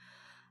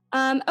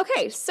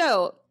 Okay,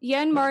 so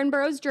Jann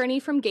Mardenborough's journey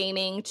from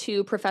gaming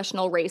to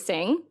professional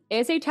racing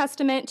is a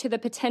testament to the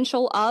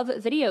potential of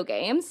video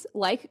games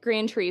like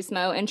Gran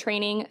Turismo in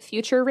training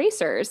future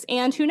racers.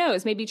 And who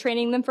knows, maybe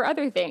training them for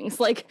other things,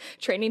 like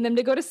training them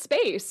to go to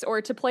space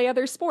or to play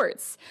other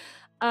sports.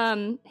 I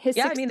mean,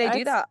 they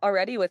do that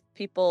already with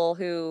people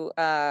who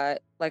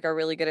like are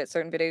really good at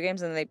certain video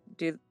games, and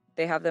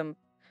they have them,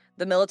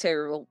 the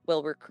military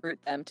will recruit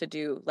them to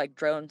do like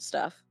drone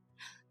stuff.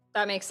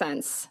 That makes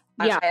sense.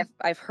 Yeah,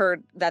 I've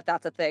heard that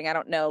that's a thing. I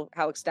don't know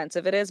how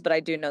extensive it is, but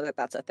I do know that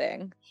that's a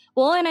thing.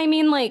 Well, and I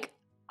mean, like,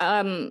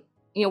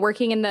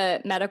 working in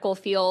the medical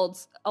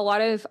fields, a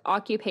lot of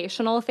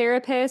occupational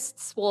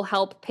therapists will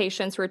help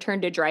patients return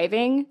to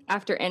driving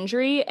after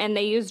injury, and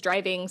they use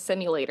driving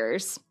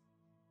simulators.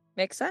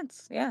 Makes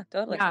sense. Yeah,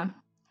 totally. Yeah.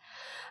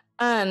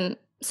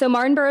 So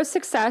Mardenborough's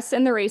success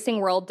in the racing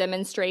world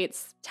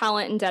demonstrates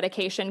talent and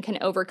dedication can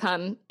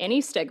overcome any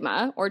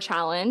stigma or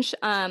challenge.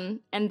 And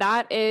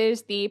that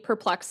is the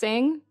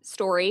perplexing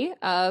story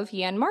of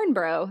Jann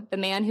Mardenborough, the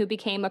man who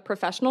became a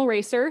professional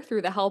racer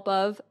through the help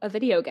of a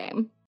video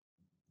game.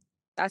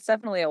 That's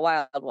definitely a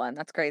wild one.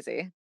 That's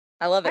crazy.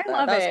 I love it, I though.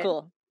 love That was it.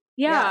 cool.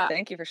 Yeah.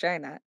 Thank you for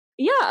sharing that.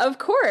 Yeah, of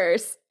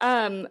course.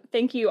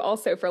 Thank you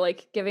also for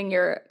like giving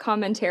your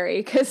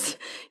commentary because,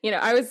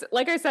 I was,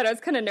 like I said, I was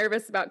kind of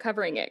nervous about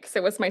covering it because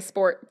it was my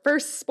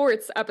first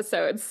sports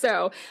episode.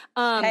 So,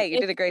 Hey, you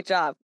did a great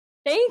job.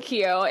 thank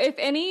you. If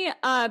any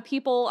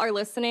people are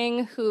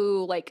listening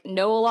who like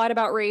know a lot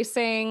about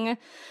racing,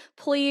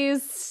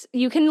 please,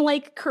 you can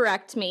like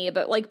correct me,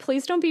 but like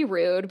please don't be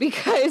rude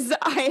because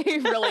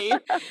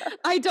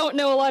I don't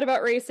know a lot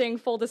about racing,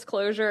 full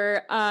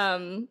disclosure.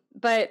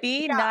 But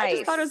Be yeah, nice. I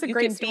just thought it was a you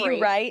great can story.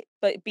 be right,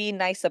 but be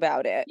nice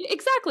about it.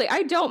 Exactly.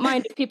 I don't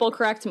mind if people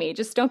correct me.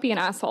 Just don't be an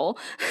asshole.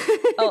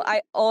 Oh,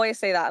 I always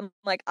say that. I'm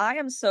like, I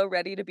am so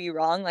ready to be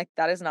wrong. Like,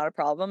 that is not a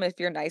problem. If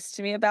you're nice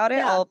to me about it,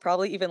 Yeah. I'll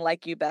probably even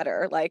like you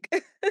better. Like,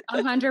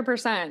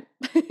 100%.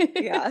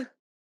 yeah.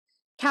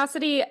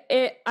 Cassidy,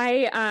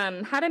 I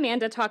had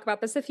Amanda talk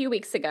about this a few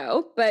weeks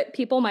ago, but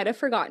people might have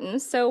forgotten.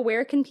 So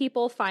where can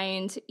people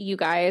find you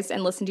guys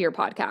and listen to your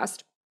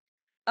podcast?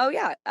 Oh,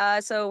 yeah.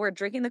 So we're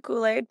Drinking the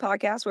Kool-Aid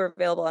podcast. We're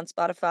available on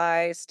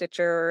Spotify,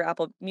 Stitcher,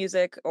 Apple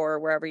Music, or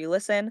wherever you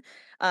listen.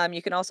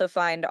 You can also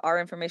find our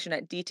information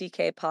at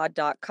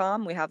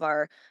dtkpod.com. We have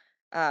our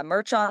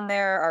merch on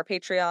there, our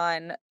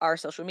Patreon, our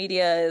social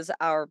medias,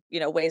 our,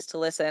 ways to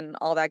listen,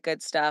 all that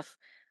good stuff.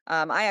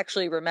 I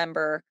actually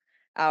remember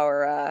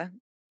our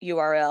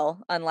URL,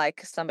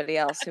 unlike somebody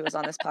else who was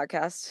on this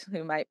podcast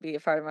who might be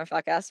a part of my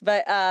podcast.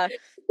 But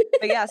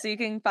yeah, so you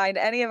can find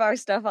any of our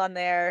stuff on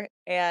there,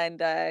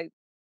 and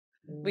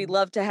we'd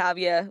love to have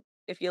you.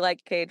 If you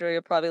like Kadra,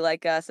 you'll probably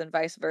like us, and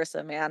vice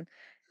versa, man.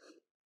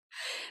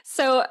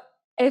 So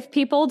if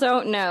people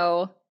don't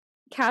know,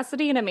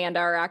 Cassidy and Amanda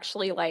are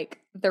actually like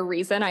the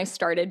reason I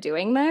started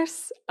doing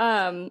this.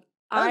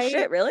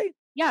 Shit, really?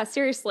 Yeah,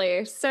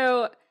 seriously.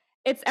 So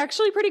it's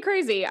actually pretty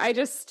crazy.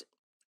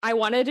 I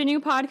wanted a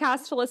new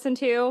podcast to listen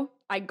to.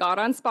 I got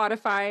on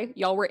Spotify.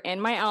 Y'all were in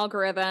my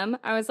algorithm.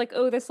 I was like,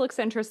 oh, this looks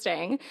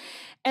interesting.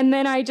 And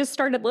then I just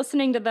started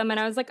listening to them and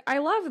I was like, I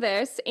love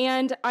this.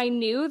 And I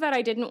knew that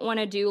I didn't want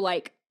to do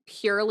like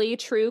purely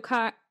true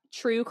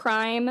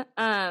crime.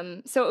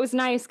 So it was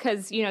nice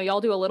because, y'all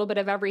do a little bit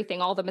of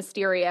everything, all the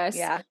mysterious.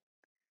 Yeah.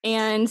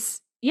 And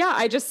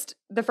yeah,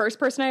 the first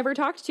person I ever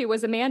talked to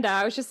was Amanda.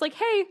 I was just like,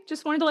 hey,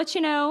 just wanted to let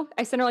you know.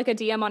 I sent her like a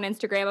DM on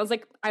Instagram. I was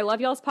like, I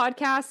love y'all's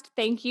podcast.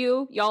 Thank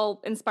you.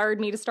 Y'all inspired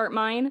me to start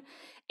mine.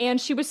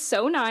 And she was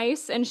so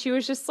nice. And she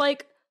was just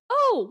like,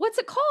 oh, what's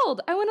it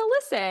called? I want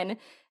to listen.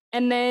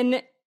 And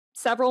then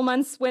several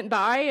months went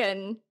by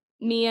and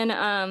me and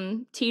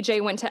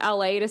TJ went to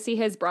LA to see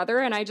his brother.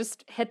 And I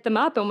just hit them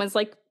up and was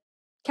like,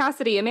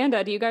 Cassidy,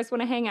 Amanda, do you guys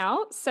want to hang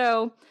out?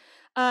 So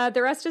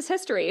the rest is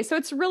history. So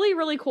it's really,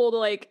 really cool to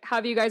like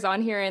have you guys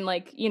on here and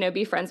like,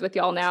 be friends with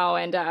y'all now.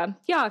 And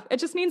yeah,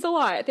 it just means a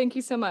lot. Thank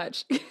you so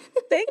much.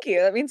 Thank you.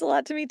 That means a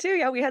lot to me too.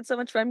 Yeah, we had so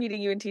much fun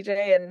meeting you and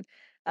TJ.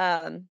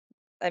 And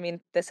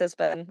this has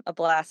been a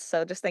blast.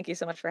 So just thank you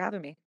so much for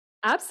having me.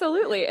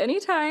 Absolutely.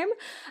 Anytime.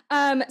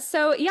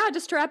 So yeah,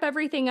 just to wrap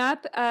everything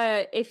up,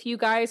 if you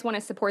guys want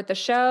to support the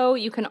show,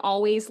 you can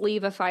always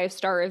leave a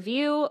 5-star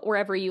review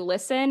wherever you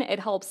listen. It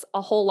helps a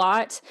whole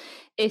lot.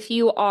 If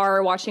you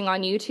are watching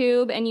on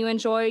YouTube and you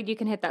enjoyed, you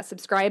can hit that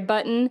subscribe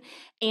button.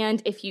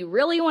 And if you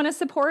really want to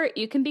support,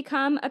 you can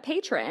become a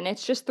patron.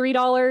 It's just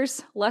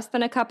 $3, less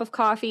than a cup of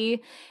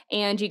coffee,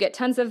 and you get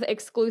tons of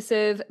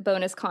exclusive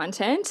bonus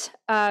content.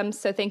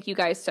 So thank you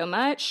guys so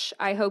much.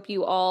 I hope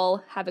you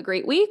all have a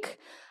great week.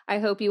 I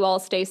hope you all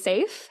stay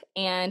safe,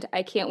 and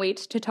I can't wait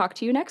to talk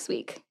to you next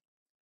week.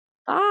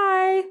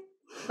 Bye.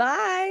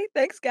 Bye.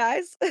 Thanks,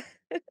 guys.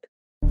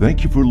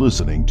 Thank you for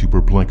listening to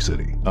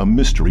Perplexity, a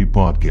mystery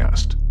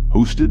podcast,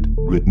 hosted,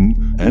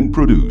 written, and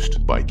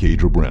produced by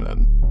Kadra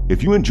Brennan.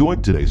 If you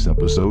enjoyed today's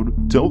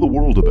episode, tell the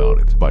world about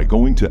it by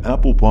going to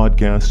Apple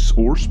Podcasts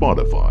or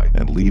Spotify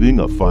and leaving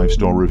a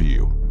 5-star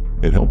review.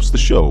 It helps the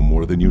show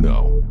more than you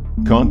know.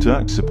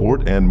 Contact,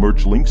 support, and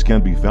merch links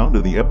can be found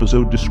in the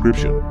episode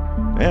description.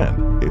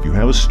 And if you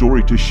have a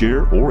story to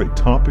share or a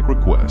topic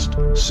request,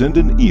 send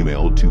an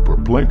email to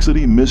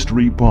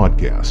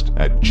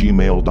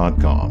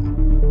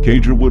perplexitymysterypodcast@gmail.com.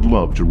 Kadra would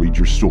love to read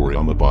your story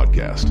on the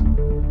podcast.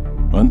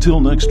 Until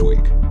next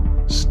week,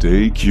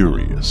 stay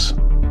curious.